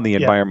now in the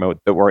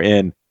environment that we're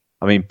in,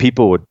 I mean,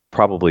 people would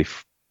probably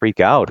freak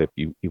out if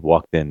you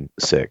walked in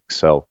sick.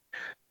 So,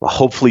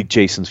 hopefully,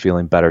 Jason's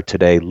feeling better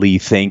today. Lee,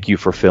 thank you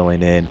for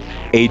filling in.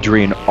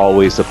 Adrian,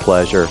 always a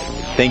pleasure.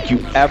 Thank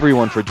you,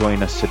 everyone, for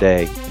joining us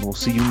today, and we'll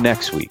see you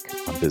next week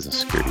on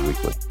Business Security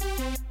Weekly.